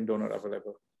sibling donor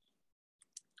available.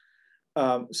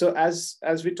 So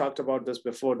as we talked about this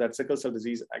before, that sickle cell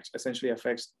disease essentially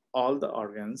affects all the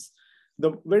organs.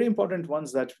 The very important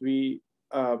ones that we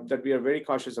are very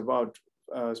cautious about,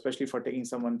 especially for taking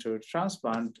someone to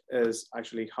transplant, is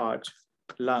actually heart,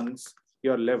 lungs,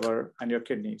 your liver, and your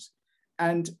kidneys.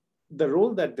 And the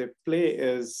role that they play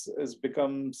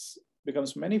becomes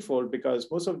manifold, because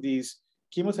most of these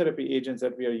chemotherapy agents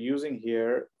that we are using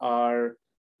here are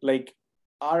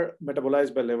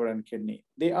metabolized by liver and kidney.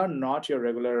 They are not your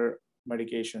regular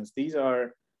medications. These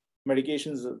are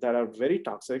medications that are very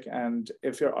toxic. And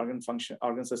if your organ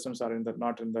systems are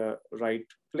not in the right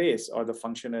place, or the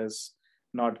function is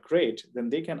not great, then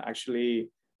they can actually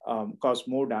cause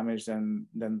more damage than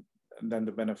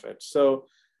the benefit. So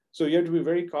you have to be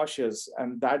very cautious,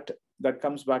 and that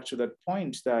comes back to that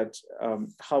point that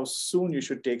how soon you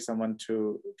should take someone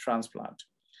to transplant.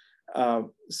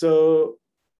 So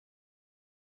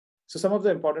some of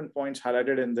the important points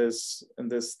highlighted in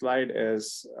this slide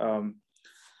is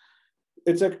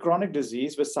it's a chronic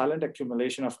disease with silent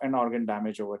accumulation of end organ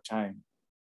damage over time.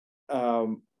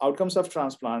 Outcomes of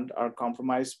transplant are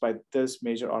compromised by this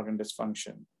major organ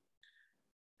dysfunction.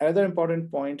 Another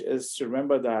important point is to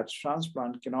remember that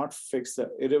transplant cannot fix the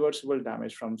irreversible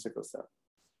damage from sickle cell.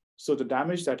 So the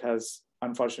damage that has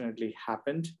unfortunately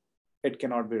happened, it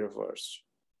cannot be reversed.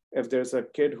 If there's a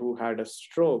kid who had a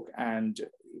stroke and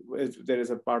if there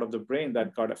is a part of the brain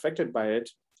that got affected by it,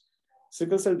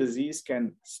 sickle cell disease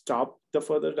can stop the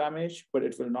further damage, but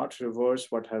it will not reverse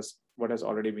what has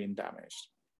already been damaged.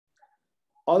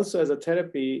 Also, as a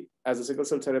therapy, as the sickle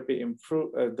cell therapy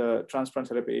the transplant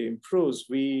therapy improves,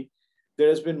 there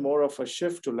has been more of a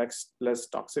shift to less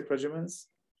toxic regimens,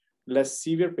 less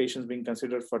severe patients being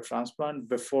considered for transplant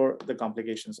before the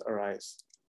complications arise.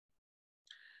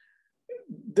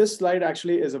 This slide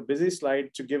actually is a busy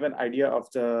slide to give an idea of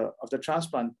the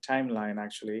transplant timeline,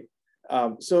 actually.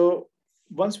 So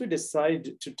once we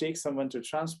decide to take someone to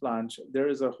transplant, there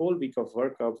is a whole week of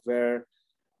workup where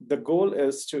the goal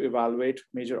is to evaluate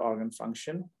major organ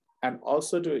function and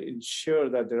also to ensure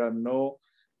that there are no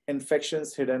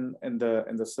infections hidden in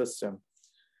the system.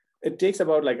 It takes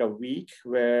about like a week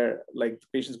where like the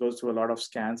patient goes through a lot of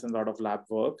scans and a lot of lab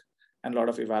work and a lot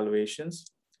of evaluations.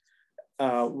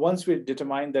 Once we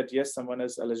determine that, yes, someone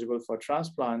is eligible for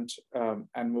transplant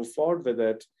and move forward with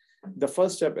it, the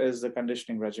first step is the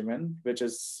conditioning regimen, which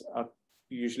is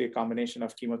usually a combination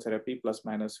of chemotherapy plus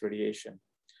minus radiation.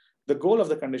 The goal of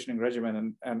the conditioning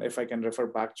regimen, and if I can refer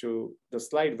back to the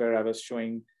slide where I was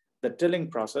showing the tilling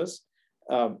process,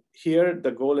 here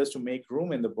the goal is to make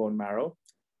room in the bone marrow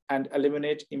and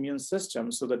eliminate immune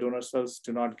systems so the donor cells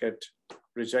do not get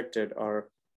rejected or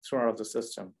thrown out of the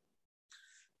system.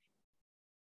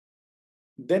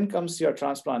 Then comes your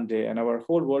transplant day, and our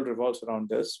whole world revolves around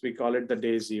this. We call it the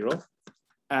day zero.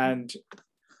 And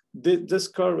this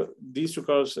curve, these two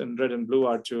curves in red and blue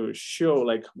are to show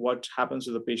like what happens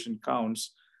to the patient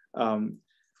counts,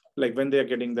 like when they're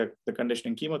getting the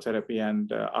conditioning chemotherapy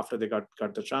and after they got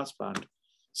the transplant.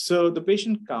 So the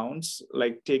patient counts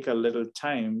like take a little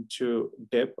time to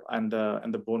dip and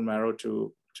the bone marrow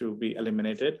to be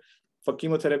eliminated. For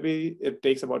chemotherapy, it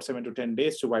takes about 7 to 10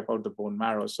 days to wipe out the bone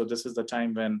marrow. So this is the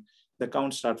time when the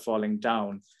counts start falling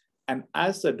down. And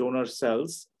as the donor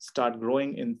cells start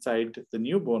growing inside the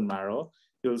new bone marrow,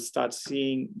 you'll start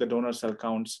seeing the donor cell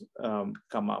counts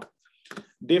come up.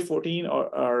 Day 14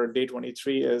 or day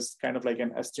 23 is kind of like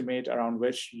an estimate around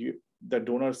which the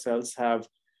donor cells have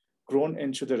grown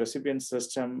into the recipient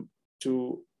system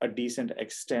to a decent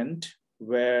extent,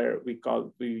 where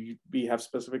we have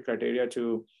specific criteria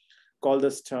to call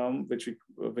this term,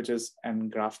 which is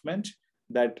engraftment,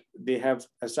 that they have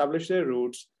established their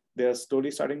roots, they are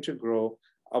slowly starting to grow.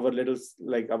 Our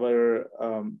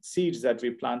seeds that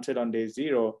we planted on day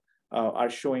zero are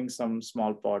showing some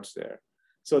small pods there.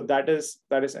 So that is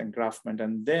engraftment.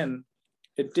 And then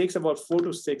it takes about 4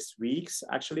 to 6 weeks,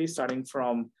 actually, starting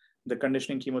from the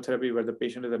conditioning chemotherapy where the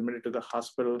patient is admitted to the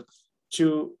hospital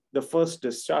to the first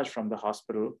discharge from the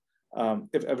hospital,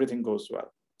 if everything goes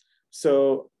well.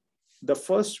 So the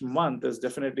first month is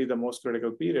definitely the most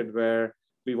critical period where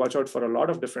we watch out for a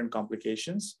lot of different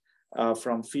complications,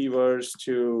 from fevers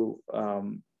to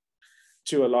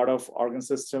a lot of organ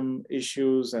system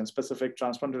issues and specific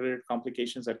transplant-related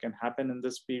complications that can happen in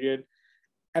this period.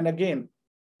 And again,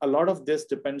 a lot of this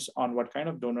depends on what kind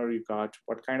of donor you got,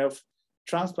 what kind of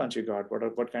transplant you got,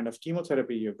 what kind of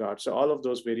chemotherapy you got. So all of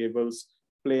those variables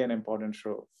play an important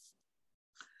role.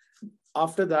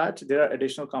 After that, there are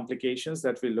additional complications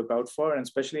that we look out for, and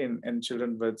especially in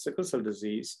children with sickle cell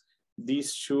disease.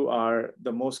 These two are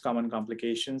the most common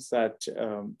complications that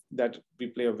we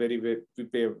pay a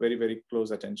very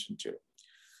close attention to.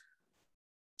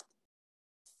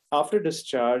 After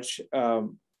discharge,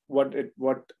 what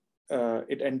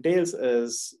it entails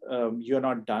is you're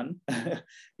not done.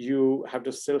 You have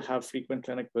to still have frequent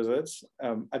clinic visits.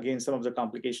 Again, some of the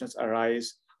complications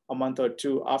arise a month or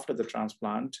two after the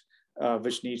transplant,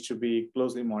 which needs to be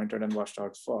closely monitored and watched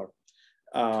out for.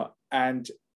 And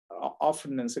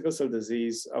often in sickle cell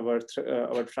disease, our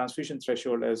transfusion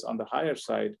threshold is on the higher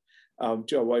side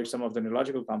to avoid some of the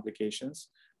neurological complications.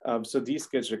 So these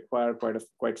kids require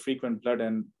quite frequent blood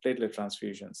and platelet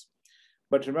transfusions.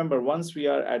 But remember, once we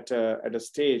are at a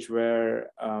stage where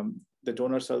the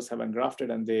donor cells have engrafted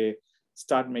and they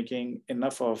start making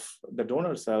enough of the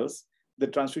donor cells, the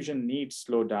transfusion needs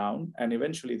slow down. And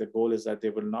eventually the goal is that they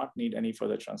will not need any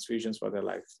further transfusions for their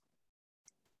life.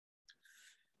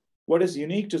 What is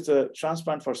unique to the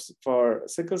transplant for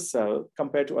sickle cell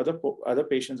compared to other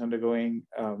patients undergoing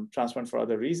transplant for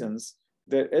other reasons,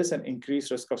 there is an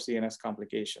increased risk of CNS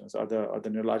complications or the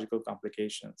neurological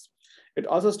complications. It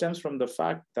also stems from the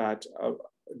fact that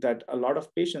a lot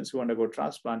of patients who undergo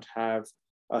transplant have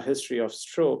a history of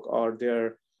stroke, or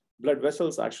their blood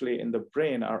vessels actually in the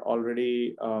brain are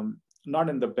already not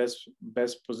in the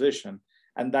best position.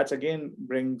 And that again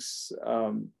brings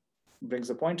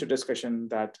a point to discussion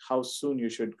that how soon you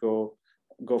should go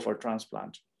for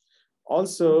transplant.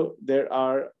 Also, there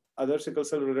are other sickle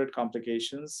cell related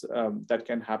complications that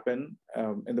can happen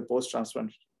in the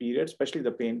post-transplant period, especially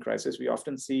the pain crisis. We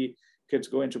often see kids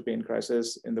go into pain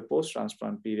crisis in the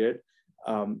post-transplant period,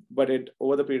 but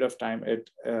over the period of time, it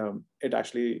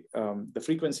actually, the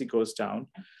frequency goes down.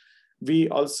 We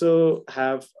also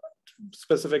have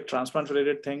specific transplant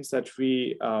related things that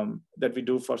we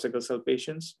do for sickle cell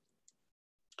patients.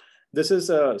 This is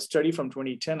a study from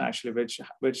 2010, actually,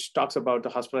 which talks about the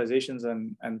hospitalizations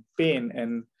and pain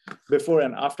and before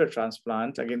and after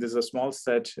transplant. Again, this is a small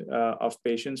set of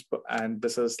patients, and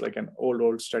this is like an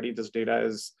old study. This data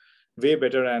is way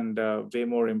better and way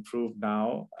more improved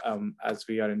now as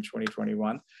we are in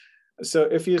 2021. So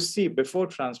if you see before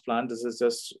transplant, this is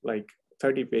just like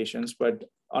 30 patients, but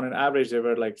on an average, there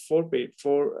were like four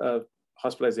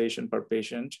hospitalization per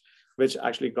patient, which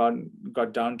actually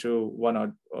got down to one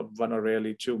or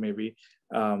rarely two, maybe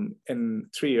in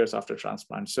 3 years after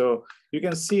transplant. So you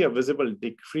can see a visible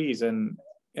decrease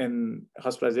in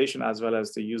hospitalization as well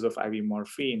as the use of IV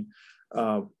morphine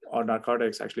or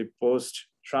narcotics actually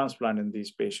post-transplant in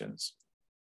these patients.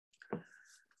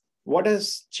 What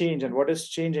has changed and what is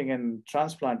changing in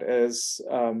transplant is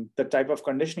the type of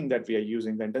conditioning that we are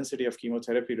using. The intensity of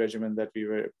chemotherapy regimen that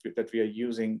we are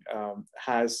using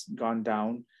has gone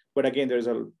down. But again, there's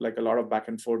a lot of back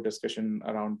and forth discussion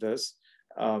around this.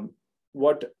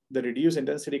 What the reduced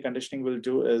intensity conditioning will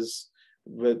do is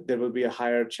there will be a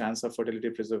higher chance of fertility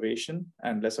preservation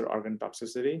and lesser organ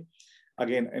toxicity.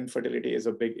 Again, infertility is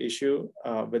a big issue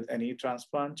with any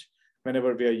transplant.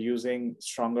 Whenever we are using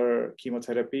stronger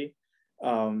chemotherapy,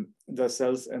 the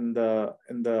cells in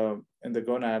the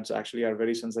gonads actually are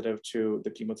very sensitive to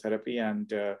the chemotherapy, and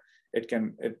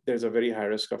there's a very high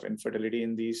risk of infertility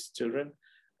in these children.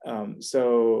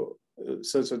 So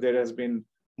there has been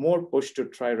more push to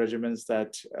try regimens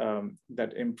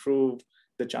that improve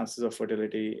the chances of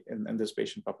fertility in this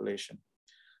patient population.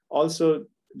 Also,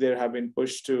 there have been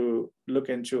push to look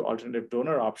into alternative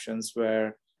donor options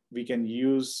where we can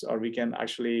use, or we can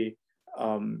actually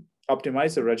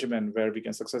optimize the regimen where we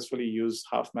can successfully use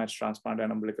half-match transplant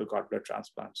and umbilical cord blood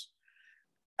transplants.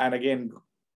 And again,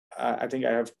 I think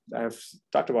I have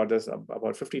talked about this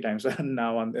about 50 times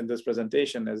now in this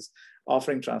presentation, is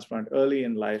offering transplant early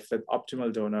in life with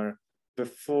optimal donor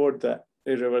before the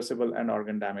irreversible end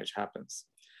organ damage happens.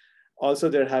 Also,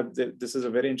 this is a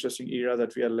very interesting era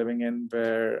that we are living in,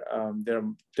 where there are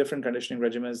different conditioning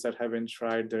regimens that have been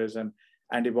tried. There is an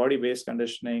antibody-based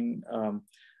conditioning,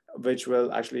 which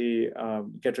will actually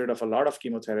get rid of a lot of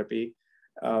chemotherapy,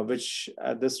 which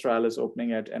this trial is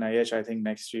opening at NIH, I think,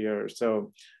 next year.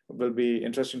 So it will be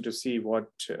interesting to see what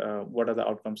are the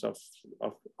outcomes of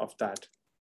that.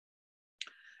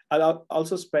 I'll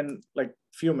also spend like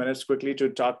a few minutes quickly to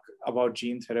talk about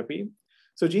gene therapy.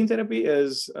 So gene therapy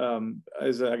is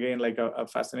again like a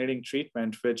fascinating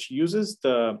treatment which uses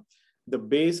the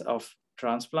base of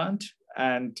transplant,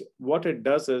 and what it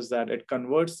does is that it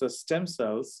converts the stem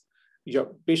cells,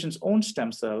 your patient's own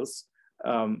stem cells,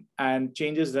 and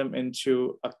changes them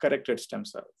into a corrected stem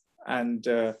cell. And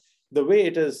the way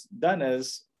it is done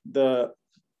is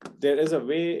there is a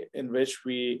way in which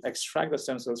we extract the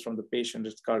stem cells from the patient.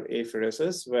 It's called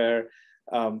apheresis, where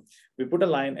we put a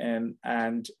line in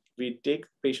and we take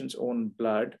patient's own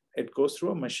blood. It goes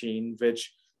through a machine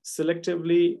which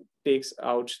selectively takes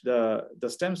out the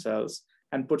stem cells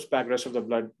and puts back the rest of the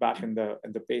blood back in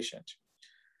the patient.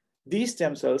 These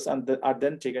stem cells are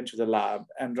then taken to the lab.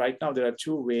 And right now there are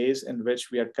two ways in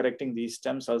which we are correcting these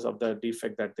stem cells of the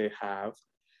defect that they have.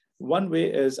 One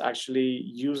way is actually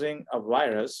using a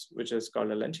virus, which is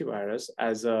called a lentivirus,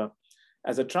 as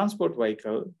a transport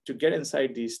vehicle to get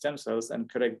inside these stem cells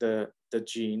and correct the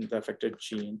affected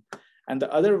gene. And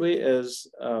the other way is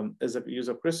the use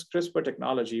of CRISPR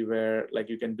technology, where like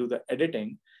you can do the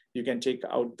editing You can take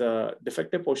out the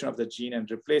defective portion of the gene and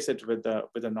replace it with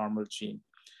a normal gene.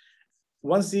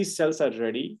 Once these cells are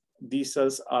ready, these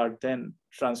cells are then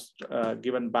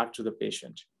given back to the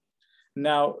patient.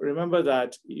 Now, remember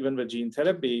that even with gene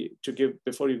therapy,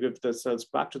 before you give the cells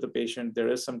back to the patient, there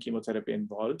is some chemotherapy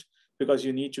involved, because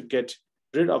you need to get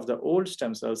rid of the old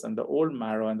stem cells and the old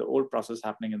marrow and the old process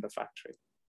happening in the factory.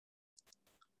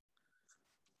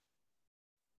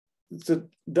 So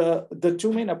the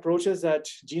two main approaches that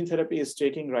gene therapy is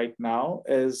taking right now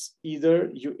is either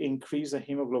you increase the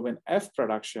hemoglobin F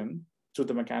production through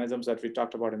the mechanisms that we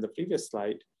talked about in the previous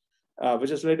slide,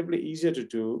 which is relatively easier to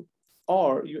do,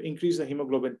 or you increase the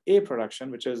hemoglobin A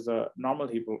production, which is the normal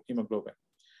hemoglobin.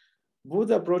 Both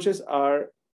the approaches are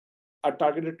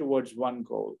targeted towards one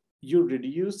goal. You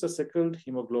reduce the sickled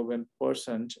hemoglobin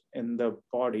percent in the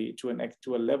body to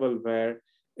a level where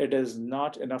it is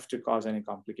not enough to cause any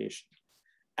complication.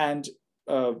 And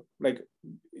like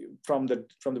from the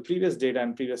previous data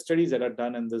and previous studies that are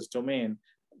done in this domain,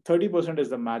 30% is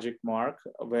the magic mark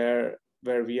where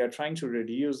we are trying to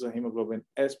reduce the hemoglobin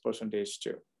S percentage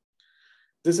to.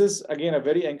 This is, again, a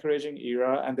very encouraging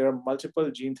era, and there are multiple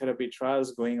gene therapy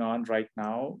trials going on right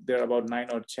now. There are about 9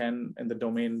 or 10 in the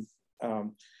domain.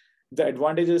 The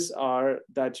advantages are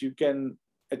that you can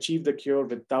achieve the cure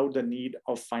without the need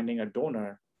of finding a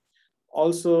donor.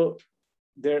 Also,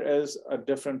 there is a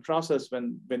different process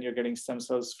when you're getting stem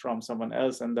cells from someone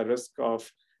else, and the risk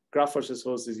of graft versus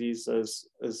host disease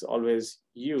is always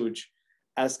huge,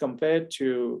 as compared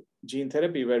to gene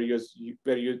therapy, where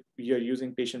you're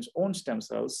using patients' own stem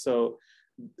cells. So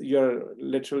you're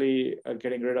literally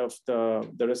getting rid of the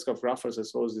risk of graft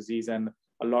versus host disease and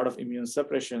a lot of immune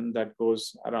suppression that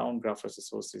goes around graft versus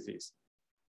host disease.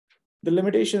 The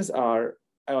limitations are,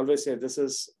 I always say, this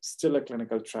is still a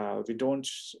clinical trial. We don't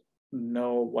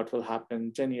know what will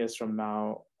happen 10 years from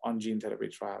now on gene therapy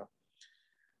trial.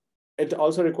 It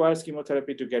also requires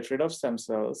chemotherapy to get rid of stem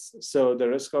cells. So the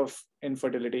risk of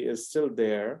infertility is still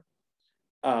there.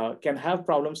 Can have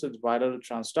problems with viral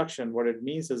transduction. What it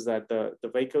means is that the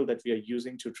vehicle that we are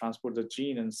using to transport the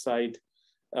gene inside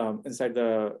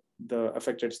the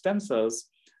affected stem cells,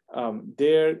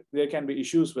 there can be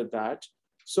issues with that.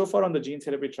 So far on the gene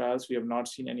therapy trials, we have not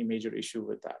seen any major issue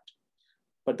with that.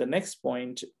 But the next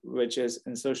point, which is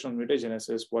insertional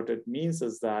mutagenesis, what it means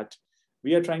is that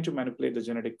we are trying to manipulate the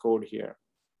genetic code here.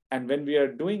 And when we are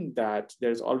doing that,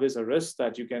 there's always a risk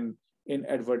that you can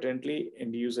inadvertently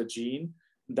induce a gene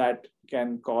that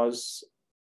can cause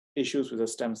issues with the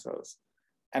stem cells.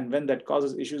 And when that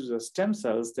causes issues with the stem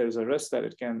cells, there's a risk that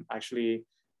it can actually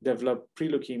develop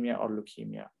pre-leukemia or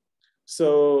leukemia.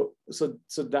 So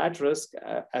that risk,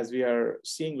 as we are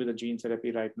seeing with the gene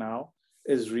therapy right now,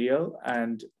 is real,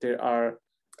 and there are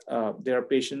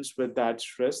patients with that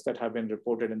risk that have been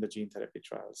reported in the gene therapy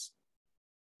trials.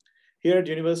 Here at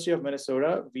University of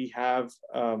Minnesota, we have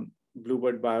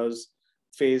Bluebird Bio's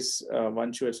phase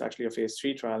 1/2. It's actually a phase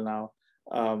 3 trial now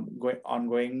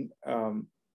ongoing,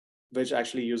 which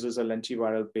actually uses a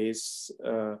lentiviral base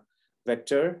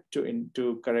vector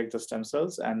to correct the stem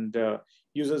cells, and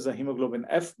uses a hemoglobin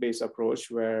F base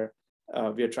approach, where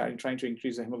we are trying to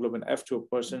increase the hemoglobin F to a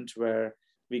percent where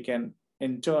we can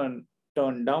in turn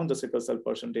turn down the sickle cell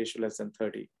percentage to less than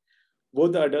 30.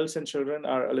 Both the adults and children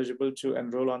are eligible to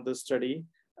enroll on this study.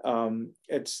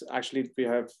 It's actually, we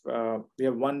have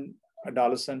one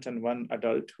adolescent and one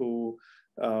adult who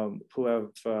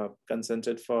have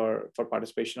consented for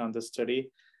participation on this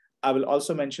study. I will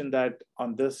also mention that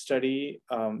on this study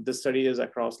is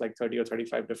across like 30 or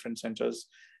 35 different centers.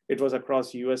 It was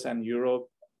across US and Europe.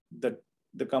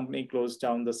 The company closed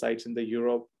down the sites in the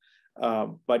Europe,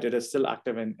 but it is still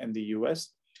active in the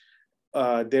US.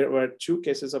 There were 2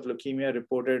 cases of leukemia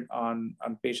reported on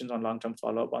patients on long-term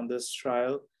follow-up on this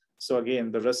trial. So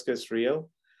again, the risk is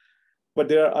real. But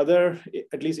there are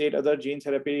at least 8 other gene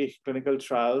therapy clinical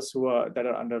trials that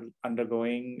are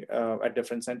undergoing at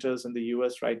different centers in the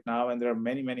US right now, and there are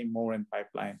many, many more in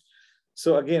pipeline.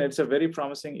 So again, it's a very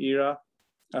promising era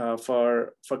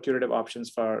for curative options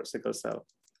for sickle cell.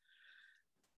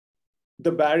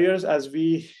 The barriers, as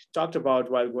we talked about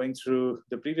while going through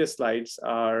the previous slides,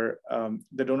 are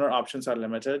the donor options are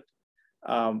limited.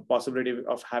 Possibility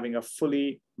of having a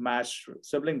fully matched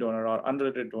sibling donor or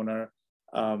unrelated donor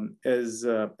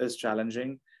is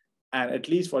challenging. And at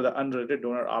least for the unrelated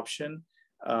donor option,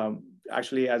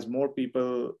 actually, as more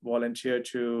people volunteer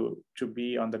to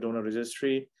be on the donor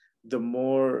registry, the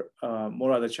more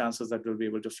are the chances that we'll be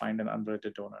able to find an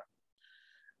unrelated donor.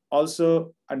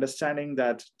 Also, understanding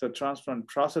that the transplant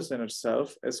process in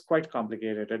itself is quite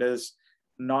complicated. It is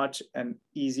not an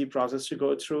easy process to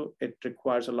go through. It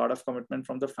requires a lot of commitment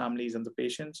from the families and the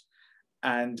patients,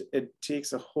 and it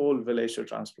takes a whole village to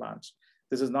transplant.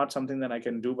 This is not something that I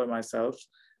can do by myself.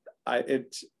 I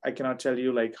cannot tell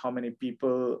you like how many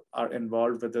people are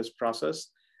involved with this process.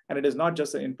 And it is not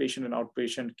just the inpatient and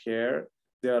outpatient care.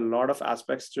 There are a lot of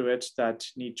aspects to it that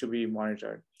need to be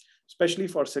monitored, especially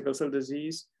for sickle cell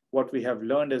disease. What we have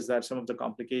learned is that some of the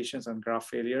complications and graft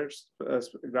failure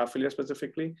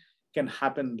specifically, can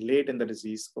happen late in the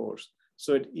disease course.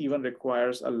 So it even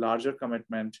requires a larger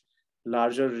commitment,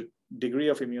 larger degree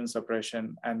of immune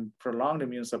suppression, and prolonged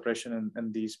immune suppression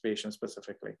in these patients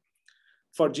specifically.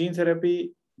 For gene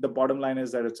therapy, the bottom line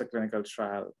is that it's a clinical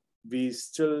trial. We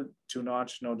still do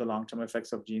not know the long-term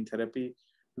effects of gene therapy.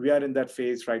 We are in that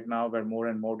phase right now where more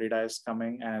and more data is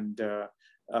coming, and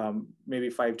maybe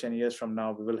 5-10 years from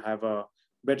now, we will have a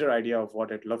better idea of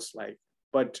what it looks like.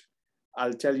 But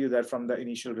I'll tell you that from the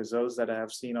initial results that I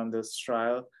have seen on this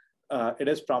trial, it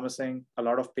is promising. A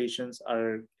lot of patients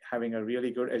are having a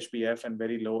really good HbF and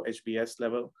very low HbS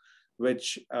level,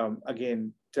 which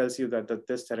again tells you that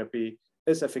this therapy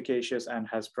is efficacious and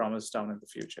has promise down in the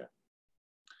future.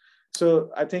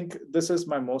 So I think this is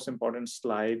my most important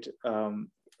slide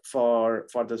for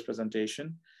this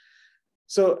presentation.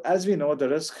 So as we know, the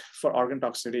risk for organ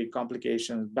toxicity,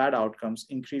 complications, bad outcomes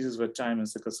increases with time in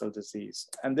sickle cell disease.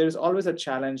 And there's always a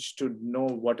challenge to know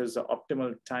what is the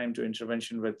optimal time to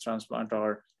intervention with transplant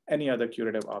or any other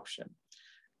curative option.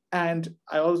 And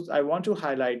I want to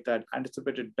highlight that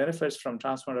anticipated benefits from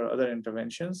transplant or other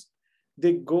interventions,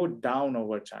 they go down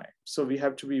over time. So we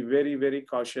have to be very, very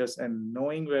cautious in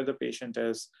knowing where the patient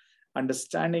is,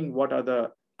 understanding what are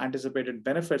the anticipated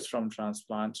benefits from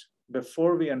transplant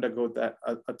before we undergo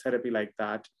a therapy like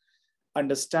that,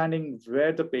 understanding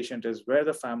where the patient is, where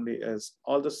the family is,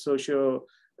 all the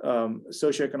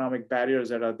socioeconomic barriers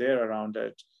that are there around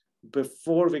it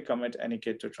before we commit any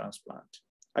kid to transplant.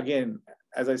 Again,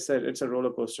 as I said, it's a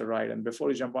roller coaster ride. And before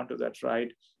you jump onto that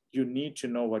ride, you need to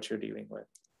know what you're dealing with.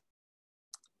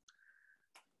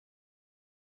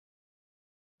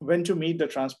 When to meet the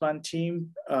transplant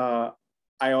team, I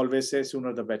always say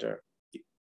sooner the better.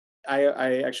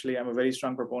 I actually am a very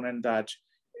strong proponent that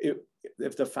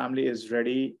if the family is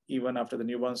ready, even after the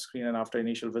newborn screen and after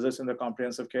initial visits in the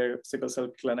comprehensive care sickle cell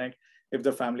clinic, if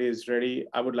the family is ready,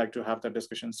 I would like to have that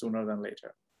discussion sooner than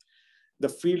later. The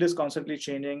field is constantly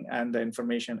changing and the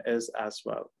information is as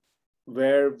well.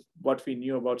 Where what we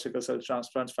knew about sickle cell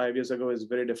transplants 5 years ago is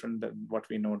very different than what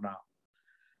we know now.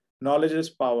 Knowledge is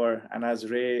power, and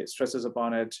as Ray stresses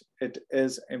upon it, it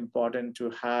is important to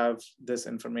have this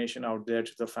information out there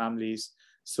to the families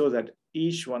so that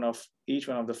each one of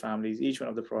the families, each one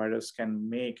of the providers can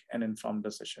make an informed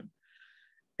decision.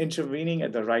 Intervening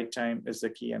at the right time is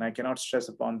the key, and I cannot stress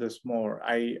upon this more.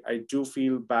 I do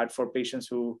feel bad for patients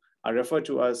who are referred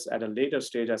to us at a later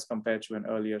stage as compared to an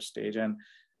earlier stage, and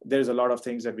there's a lot of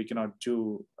things that we cannot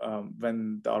do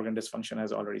when the organ dysfunction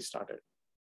has already started.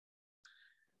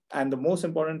 And the most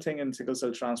important thing in sickle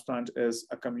cell transplant is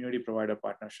a community provider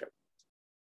partnership.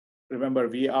 Remember,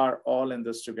 we are all in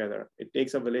this together. It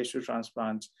takes a village to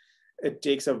transplant. It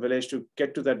takes a village to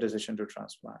get to that decision to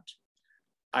transplant.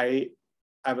 I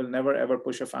will never ever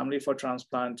push a family for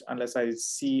transplant unless I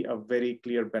see a very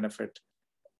clear benefit,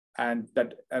 and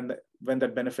when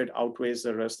that benefit outweighs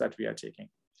the risk that we are taking.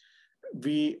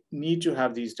 We need to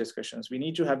have these discussions. We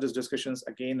need to have these discussions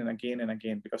again and again and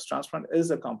again, because transplant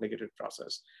is a complicated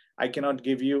process. I cannot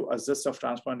give you a gist of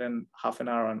transplant in half an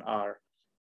hour or an hour.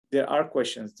 There are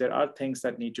questions, there are things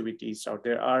that need to be teased out.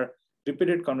 There are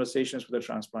repeated conversations with the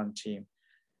transplant team.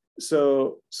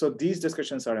 So these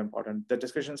discussions are important. The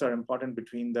discussions are important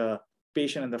between the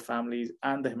patient and the families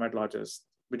and the hematologist,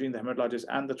 between the hematologist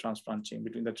and the transplant team,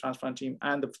 between the transplant team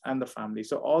and the family.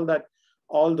 So all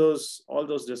those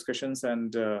discussions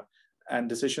and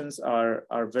decisions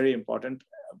are very important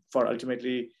for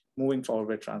ultimately moving forward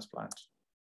with transplant.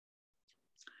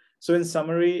 So in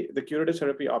summary, the curative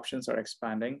therapy options are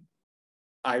expanding.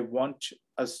 I want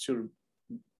us to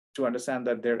understand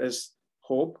that there is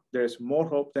hope. There is more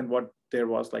hope than what there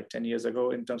was like 10 years ago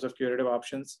in terms of curative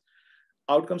options.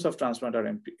 Outcomes of transplant are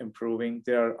improving.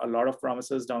 There are a lot of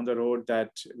promises down the road that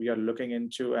we are looking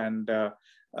into, and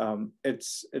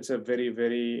it's a very,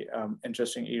 very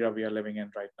interesting era we are living in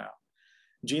right now.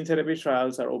 Gene therapy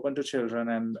trials are open to children,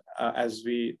 and as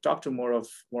we talk to more of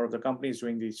the companies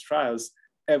doing these trials,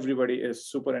 everybody is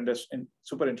super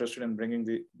interested in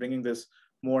bringing this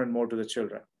more and more to the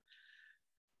children.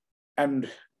 And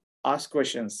ask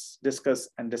questions, discuss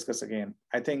again.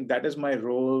 I think that is my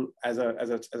role as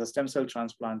a stem cell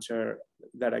transplanter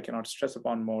that I cannot stress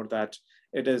upon more, that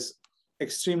it is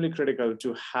extremely critical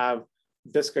to have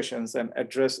discussions and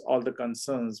address all the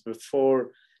concerns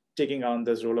before taking on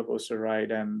this roller coaster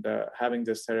ride and having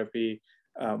this therapy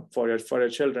for your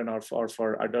children or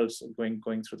for adults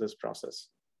going through this process.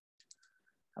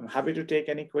 I'm happy to take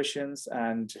any questions.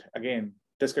 And again,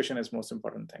 discussion is most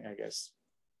important thing, I guess.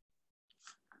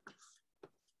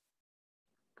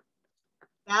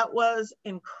 That was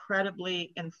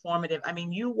incredibly informative. I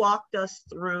mean, you walked us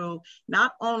through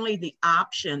not only the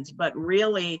options, but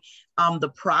really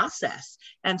the process.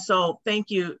 And so thank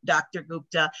you, Dr.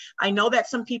 Gupta. I know that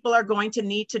some people are going to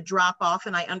need to drop off,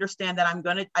 and I understand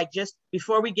that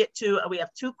before we get to, we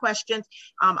have 2 questions.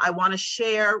 I want to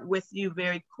share with you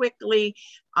very quickly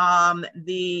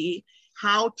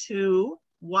how to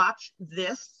watch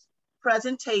this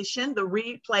presentation, the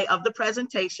replay of the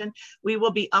presentation. We will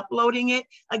be uploading it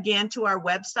again to our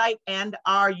website and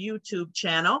our YouTube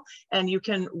channel, and you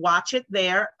can watch it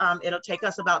there. It'll take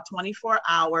us about 24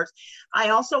 hours. I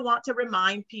also want to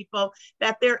remind people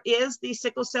that there is the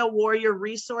Sickle Cell Warrior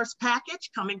resource package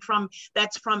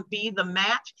that's from Be the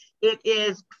Match. It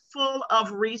is full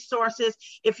of resources.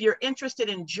 If you're interested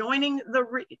in joining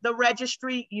the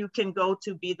registry, you can go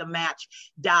to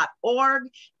bethematch.org.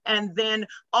 And then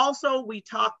also we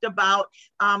talked about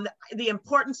the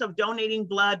importance of donating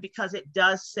blood because it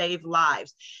does save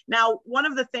lives. Now, one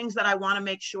of the things that I want to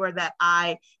make sure that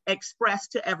I express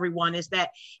to everyone is that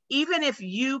even if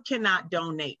you cannot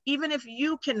donate, even if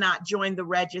you cannot join the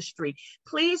registry,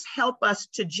 please help us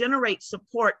to generate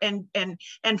support and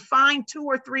find 2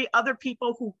 or 3 other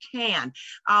people who can.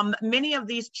 Many of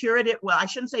these curative, well, I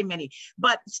shouldn't say many,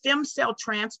 but stem cell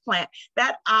transplant,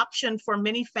 that option for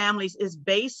many families is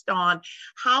based on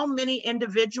how many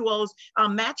individuals,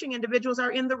 matching individuals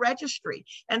are in the registry.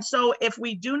 And so if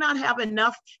we do not have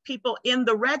enough people in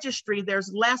the registry,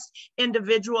 there's less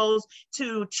individuals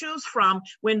to choose from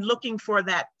when looking for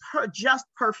that just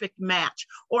perfect match,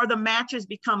 or the matches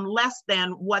become less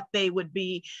than what they would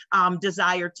be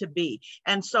desired to be.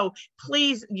 And so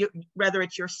please, whether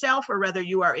it's yourself or whether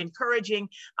you are encouraging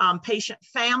patient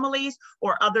families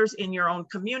or others in your own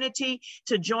community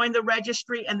to join the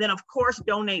registry, and then of course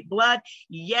donate blood.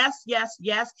 Yes, yes,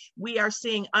 yes, we are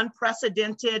seeing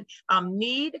unprecedented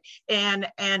need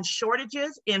and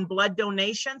shortages in blood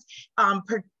donations,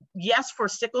 yes, for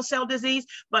sickle cell disease,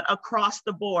 but across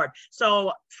the board.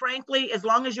 So frankly, as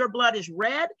long as your blood is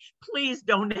red, please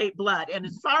donate blood. And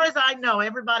as far as I know,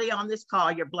 everybody on this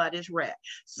call, your blood is red.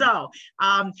 So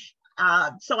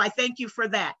so I thank you for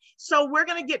that. So we're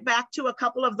going to get back to a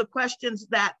couple of the questions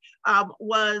that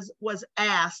was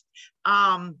asked.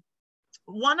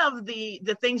 One of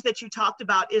the things that you talked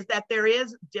about is that there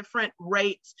is different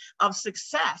rates of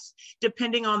success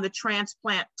depending on the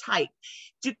transplant type.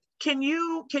 Can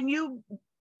you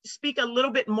speak a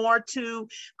little bit more to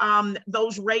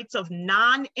those rates of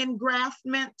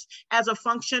non-engraftment as a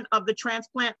function of the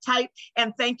transplant type?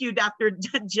 And thank you, Dr.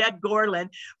 Jed Gorlin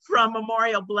from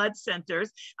Memorial Blood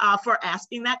Centers for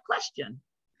asking that question.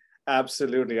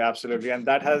 Absolutely, absolutely. And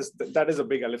that is a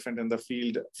big elephant in the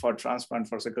field for transplant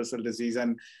for sickle cell disease.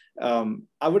 And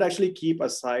I would actually keep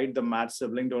aside the matched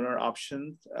sibling donor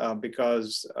option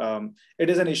because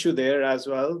it is an issue there as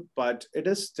well, but it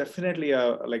is definitely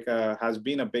has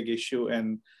been a big issue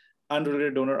in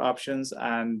unrelated donor options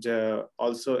and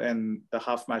also in the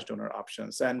half matched donor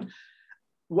options. And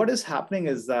what is happening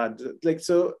is that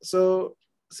so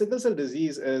sickle cell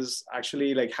disease is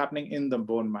actually happening in the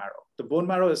bone marrow. The bone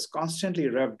marrow is constantly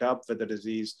revved up with the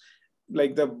disease.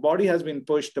 The body has been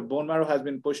pushed, the bone marrow has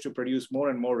been pushed to produce more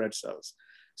and more red cells.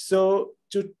 So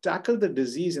to tackle the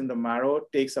disease in the marrow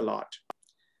takes a lot.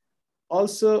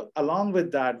 Also, along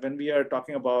with that, when we are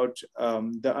talking about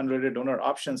the unrelated donor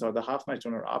options or the half-matched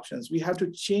donor options, we have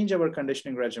to change our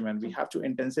conditioning regimen. We have to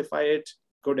intensify it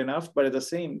good enough, but at the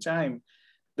same time,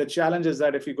 the challenge is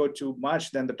that if you go too much,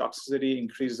 then the toxicity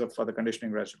increases for the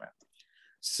conditioning regimen.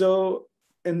 So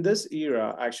in this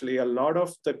era, actually, a lot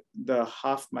of the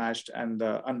half-matched and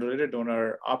the unrelated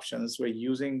donor options were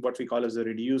using what we call as the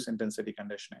reduced intensity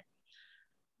conditioning.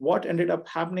 What ended up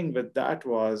happening with that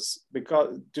was,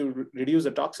 because to reduce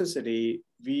the toxicity,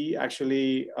 we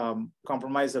actually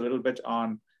compromised a little bit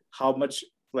on how much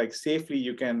safely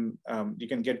you can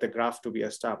get the graft to be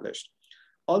established.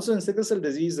 Also in sickle cell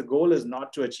disease, the goal is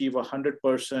not to achieve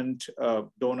 100%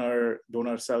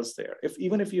 donor cells there.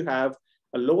 Even if you have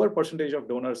a lower percentage of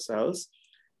donor cells,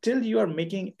 till you are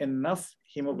making enough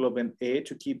hemoglobin A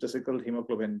to keep the sickle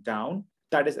hemoglobin down,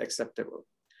 that is acceptable.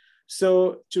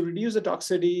 So to reduce the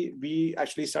toxicity, we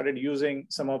actually started using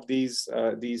some of these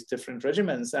different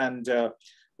regimens. And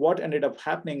what ended up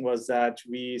happening was that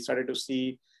we started to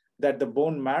see that the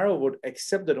bone marrow would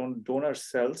accept the donor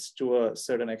cells to a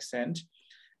certain extent.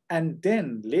 And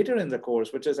then later in the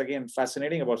course, which is again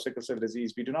fascinating about sickle cell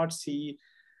disease, we do not see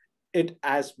it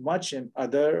as much in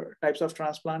other types of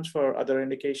transplants for other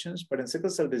indications, but in sickle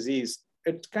cell disease,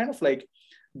 it's kind of like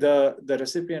the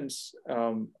recipient's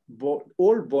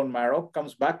old bone marrow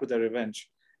comes back with a revenge,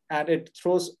 and it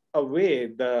throws away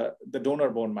the donor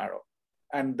bone marrow.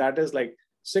 And that is like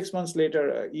 6 months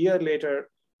later, a year later.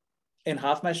 In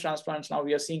half-match transplants now,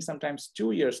 we are seeing sometimes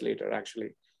 2 years later,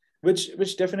 actually,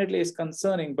 which definitely is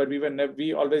concerning. But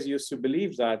we always used to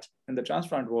believe that in the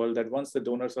transplant world, that once the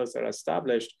donor cells are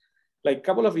established, like a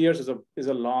couple of years is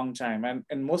a long time. And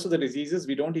in most of the diseases,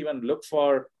 we don't even look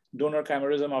for donor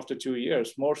chimerism after 2 years,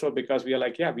 more so because we are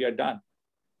like, yeah, we are done.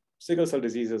 Sickle cell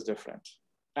disease is different.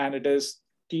 And it is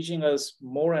teaching us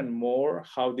more and more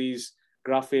how these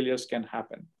graft failures can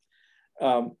happen.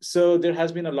 So there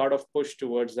has been a lot of push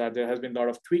towards that. There has been a lot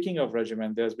of tweaking of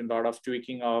regimen. There's been a lot of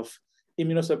tweaking of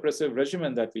immunosuppressive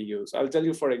regimen that we use. I'll tell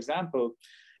you, for example,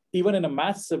 even in a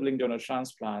matched sibling donor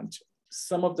transplant,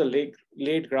 some of the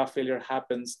late graft failure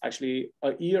happens actually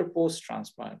a year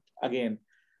post-transplant. Again,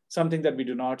 something that we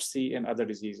do not see in other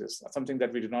diseases, something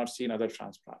that we do not see in other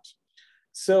transplants.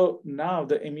 So now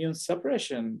the immune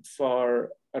suppression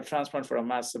for a transplant for a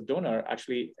matched sib donor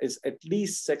actually is at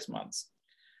least 6 months.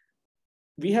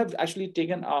 We have actually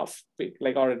taken off,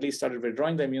 or at least started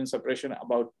withdrawing the immune suppression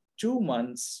about 2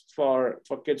 months for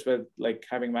kids with like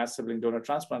having matched sibling donor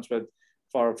transplants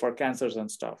for cancers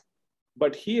and stuff.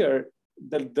 But here,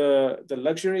 the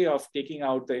luxury of taking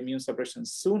out the immune suppression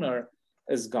sooner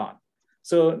is gone.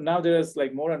 So now there is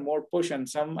like more and more push, and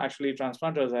some actually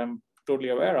transplanters I'm totally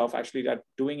aware of actually that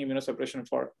doing immunosuppression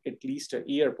for at least a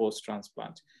year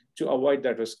post-transplant to avoid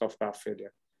that risk of graft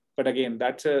failure. But again,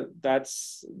 that's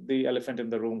the elephant in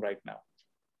the room right now.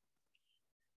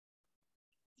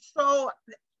 So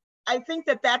I think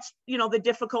that's, the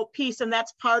difficult piece, and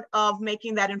that's part of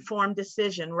making that informed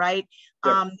decision, right?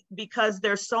 Yeah. Because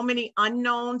there's so many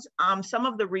unknowns. Some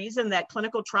of the reason that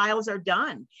clinical trials are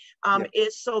done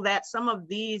is so that some of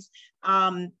these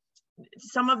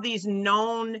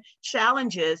known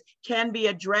challenges can be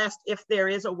addressed if there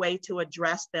is a way to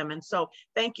address them. And so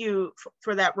thank you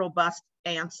for that robust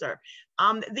answer.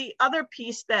 The other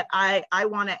piece that I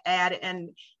want to add,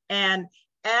 and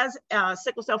as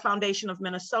Sickle Cell Foundation of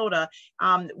Minnesota,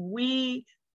 we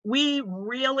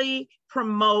really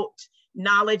promote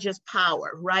knowledge is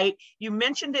power, right? You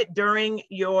mentioned it during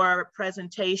your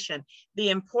presentation, the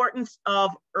importance of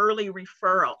early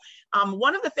referral.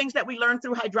 One of the things that we learned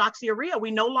through hydroxyurea, we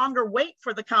no longer wait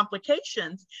for the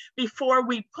complications before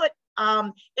we put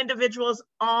individuals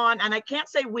on, and I can't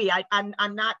say we,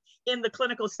 I'm not in the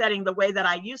clinical setting the way that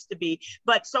I used to be,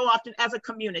 but so often as a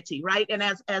community, right? And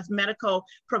as medical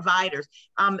providers,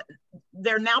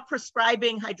 they're now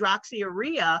prescribing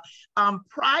hydroxyurea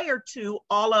prior to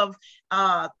all of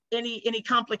any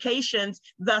complications,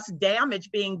 thus damage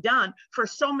being done for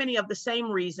so many of the same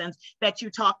reasons that you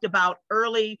talked about,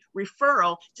 early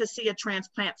referral to see a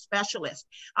transplant specialist.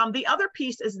 The other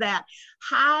piece is that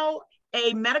how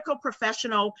a medical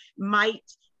professional might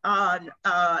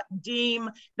deem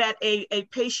that a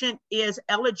patient is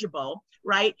eligible,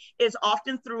 right, is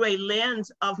often through a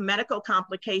lens of medical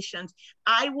complications.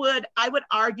 I would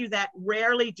argue that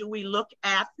rarely do we look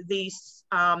at the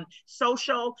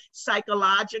social,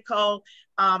 psychological,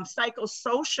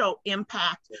 psychosocial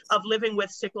impact of living with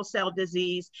sickle cell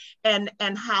disease and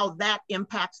how that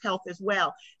impacts health as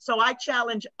well. So I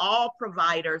challenge all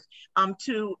providers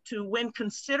to when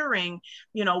considering,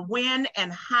 when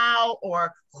and how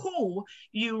or who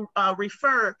you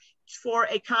refer for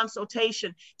a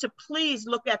consultation, to please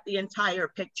look at the entire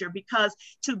picture, because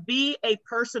to be a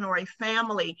person or a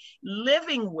family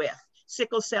living with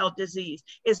sickle cell disease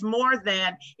is more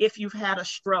than if you've had a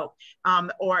stroke,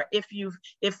 or if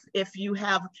you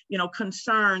have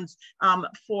concerns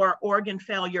for organ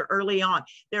failure early on.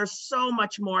 There's so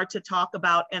much more to talk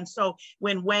about, and so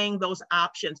when weighing those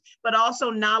options, but also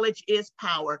knowledge is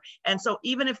power. And so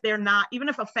even if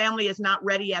a family is not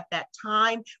ready at that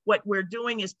time, what we're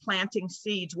doing is planting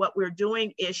seeds. What we're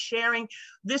doing is sharing.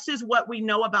 This is what we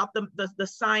know about the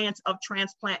science of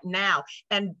transplant now,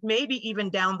 and maybe even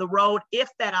down the road, if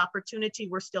that opportunity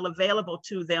were still available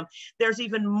to them, there's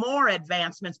even more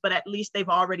advancements, but at least they've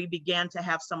already began to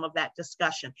have some of that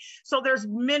discussion. So there's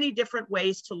many different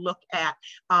ways to look at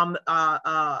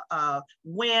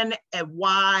when and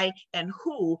why and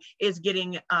who is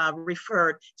getting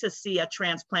referred to see a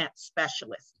transplant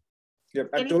specialist. Yep,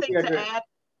 I Anything totally agree. to add?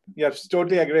 Yes,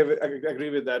 totally agree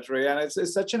with that, Ray. And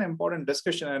it's such an important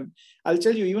discussion. And I'll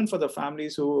tell you, even for the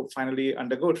families who finally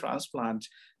undergo transplant,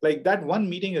 like that one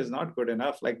meeting is not good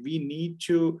enough. Like we need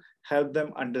to help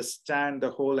them understand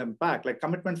the whole impact, like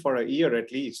commitment for a year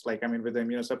at least. Like, I mean, with the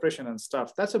immunosuppression and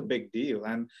stuff, that's a big deal.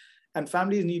 And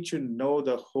families need to know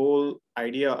the whole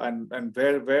idea and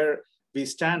where we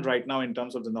stand right now in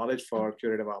terms of the knowledge for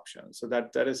curative options. So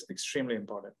that is extremely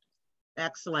important.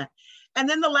 Excellent. And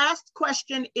then the last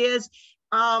question is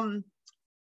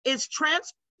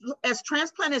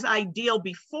transplant is ideal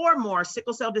before more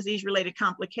sickle cell disease related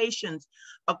complications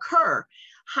occur,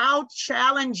 how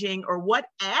challenging or what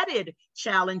added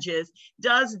challenges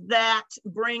does that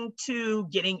bring to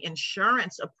getting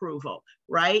insurance approval,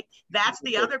 right? That's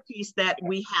the other piece that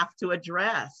we have to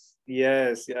address.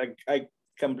 Yes, yeah, I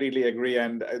completely agree.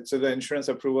 And so the insurance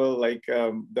approval, like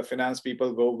the finance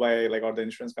people go by, like, or the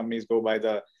insurance companies go by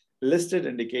the listed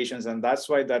indications. And that's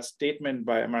why that statement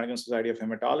by American Society of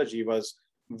Hematology was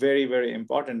very, very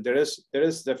important. There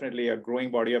is definitely a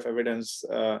growing body of evidence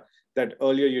that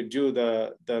earlier you do,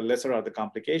 the lesser are the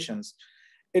complications.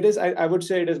 It is, I would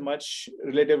say it is much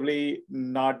relatively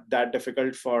not that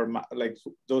difficult for like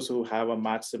those who have a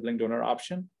matched sibling donor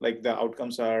option. Like the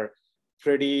outcomes are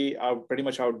pretty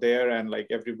much out there, and like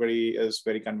everybody is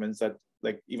very convinced that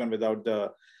like even in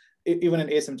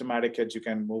asymptomatic kids you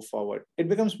can move forward. It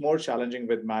becomes more challenging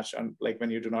with match, and like when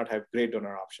you do not have great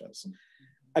donor options.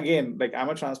 Again, like I'm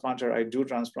a transplanter, I do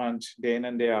transplant day in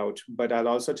and day out, but I'll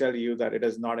also tell you that it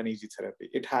is not an easy therapy.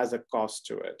 It has a cost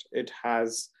to it. It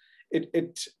has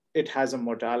a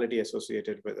mortality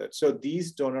associated with it. So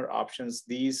these donor options,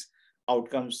 these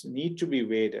outcomes need to be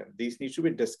weighed in. These need to be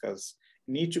discussed.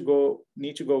 Need to go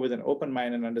with an open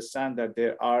mind and understand that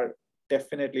there are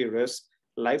definitely risks,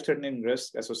 life-threatening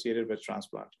risks associated with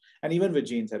transplant and even with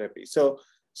gene therapy. So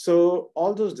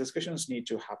all those discussions need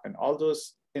to happen. All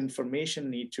those information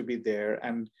need to be there.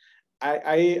 And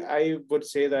I would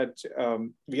say that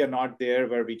we are not there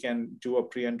where we can do a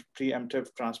preemptive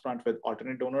transplant with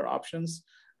alternate donor options,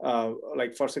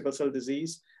 like for sickle cell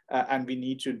disease. And we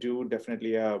need to do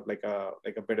definitely a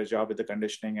better job with the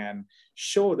conditioning and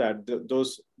show that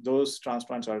those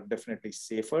transplants are definitely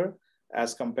safer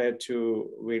as compared to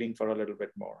waiting for a little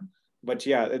bit more. But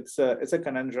yeah, it's a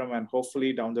conundrum, and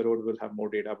hopefully down the road we'll have more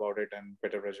data about it and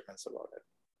better regimens about it.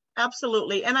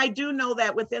 Absolutely. And I do know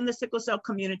that within the sickle cell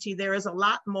community, there is a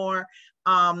lot more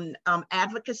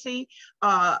advocacy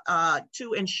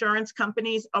to insurance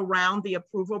companies around the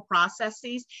approval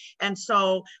processes. And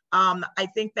so I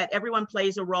think that everyone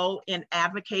plays a role in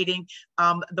advocating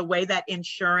the way that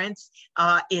insurance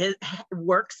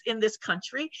works in this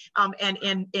country, and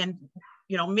in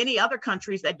many other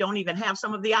countries that don't even have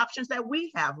some of the options that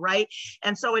we have, right?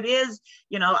 And so it is,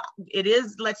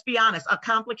 let's be honest, a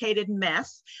complicated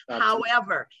mess. Absolutely.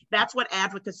 However, that's what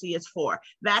advocacy is for.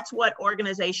 That's what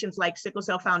organizations like Sickle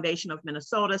Cell Foundation of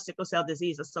Minnesota, Sickle Cell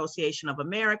Disease Association of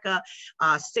America,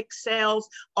 Sickle,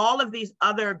 all of these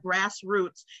other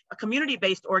grassroots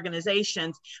community-based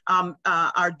organizations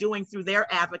are doing through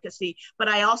their advocacy. But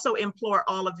I also implore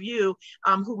all of you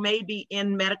who may be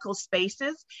in medical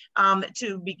spaces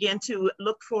to begin to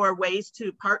look for ways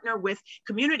to partner with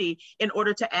community in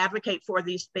order to advocate for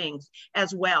these things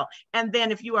as well. And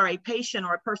then if you are a patient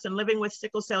or a person living with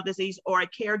sickle cell disease or a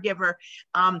caregiver,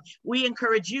 we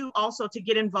encourage you also to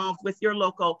get involved with your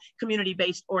local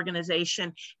community-based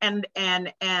organization and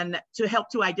to help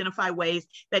to identify ways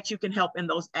that you can help in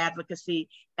those advocacy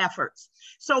efforts.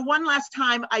 So one last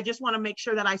time, I just want to make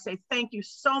sure that I say thank you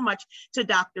so much to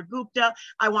Dr. Gupta.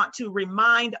 I want to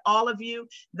remind all of you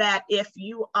that if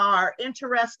you are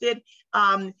interested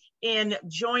in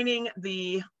joining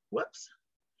the,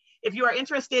 if you are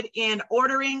interested in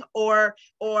ordering or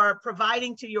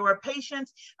providing to your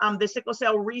patients the sickle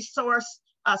cell resource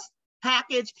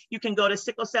package, you can go to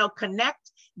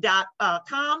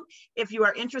SickleCellConnect.com. If you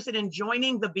are interested in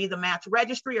joining the Be the Match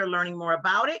registry or learning more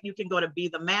about it, you can go to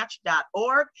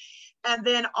BeTheMatch.org. And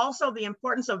then also the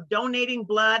importance of donating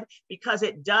blood, because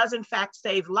it does in fact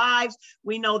save lives.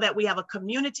 We know that we have a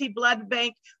community blood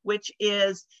bank, which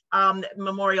is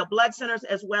Memorial Blood Centers,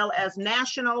 as well as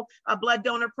National Blood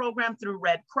Donor Program through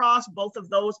Red Cross. Both of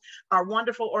those are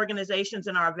wonderful organizations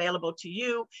and are available to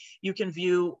you. You can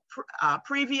view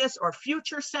previous or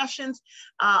future sessions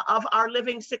of our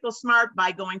Living SickleSMART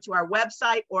by going to our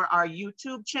website or our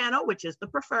YouTube channel, which is the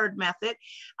preferred method.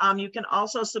 You can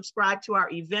also subscribe to our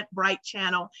Eventbrite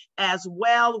channel as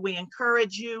well. We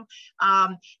encourage you.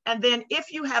 And then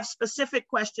if you have specific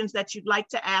questions that you'd like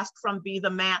to ask from Be the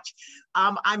Match,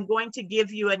 I'm going to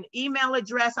give you an email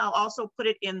address. I'll also put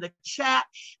it in the chat,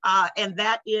 and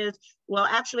that is well,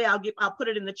 actually, I'll put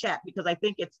it in the chat because I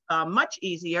think it's much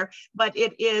easier, but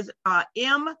it is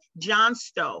M.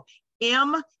 Johnstow,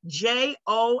 MJOHNSTO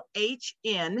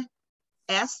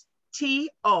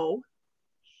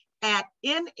at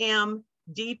nmdp.org.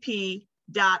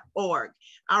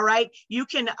 All right. You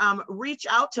can reach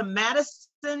out to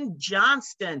Madison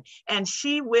Johnston, and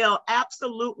she will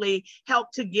absolutely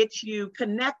help to get you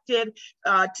connected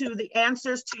to the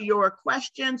answers to your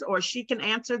questions, or she can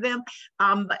answer them.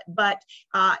 But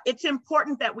it's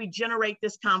important that we generate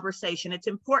this conversation. It's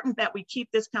important that we keep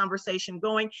this conversation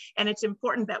going, and it's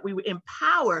important that we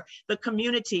empower the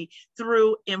community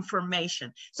through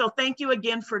information. So thank you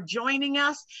again for joining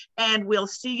us, and we'll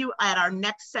see you at our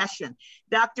next session.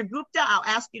 Dr. Gupta, I'll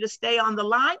ask you to stay on the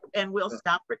line and we'll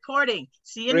stop recording.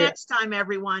 See you next time,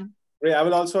 everyone. Ray, I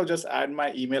will also just add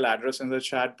my email address in the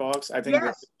chat box. I think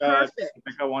yes,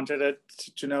 Rebecca wanted it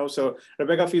to know. So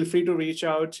Rebecca, feel free to reach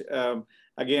out.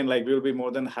 Again, like we'll be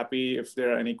more than happy if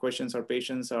there are any questions or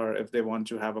patients, or if they want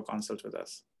to have a consult with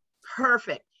us.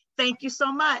 Perfect. Thank you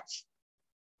so much.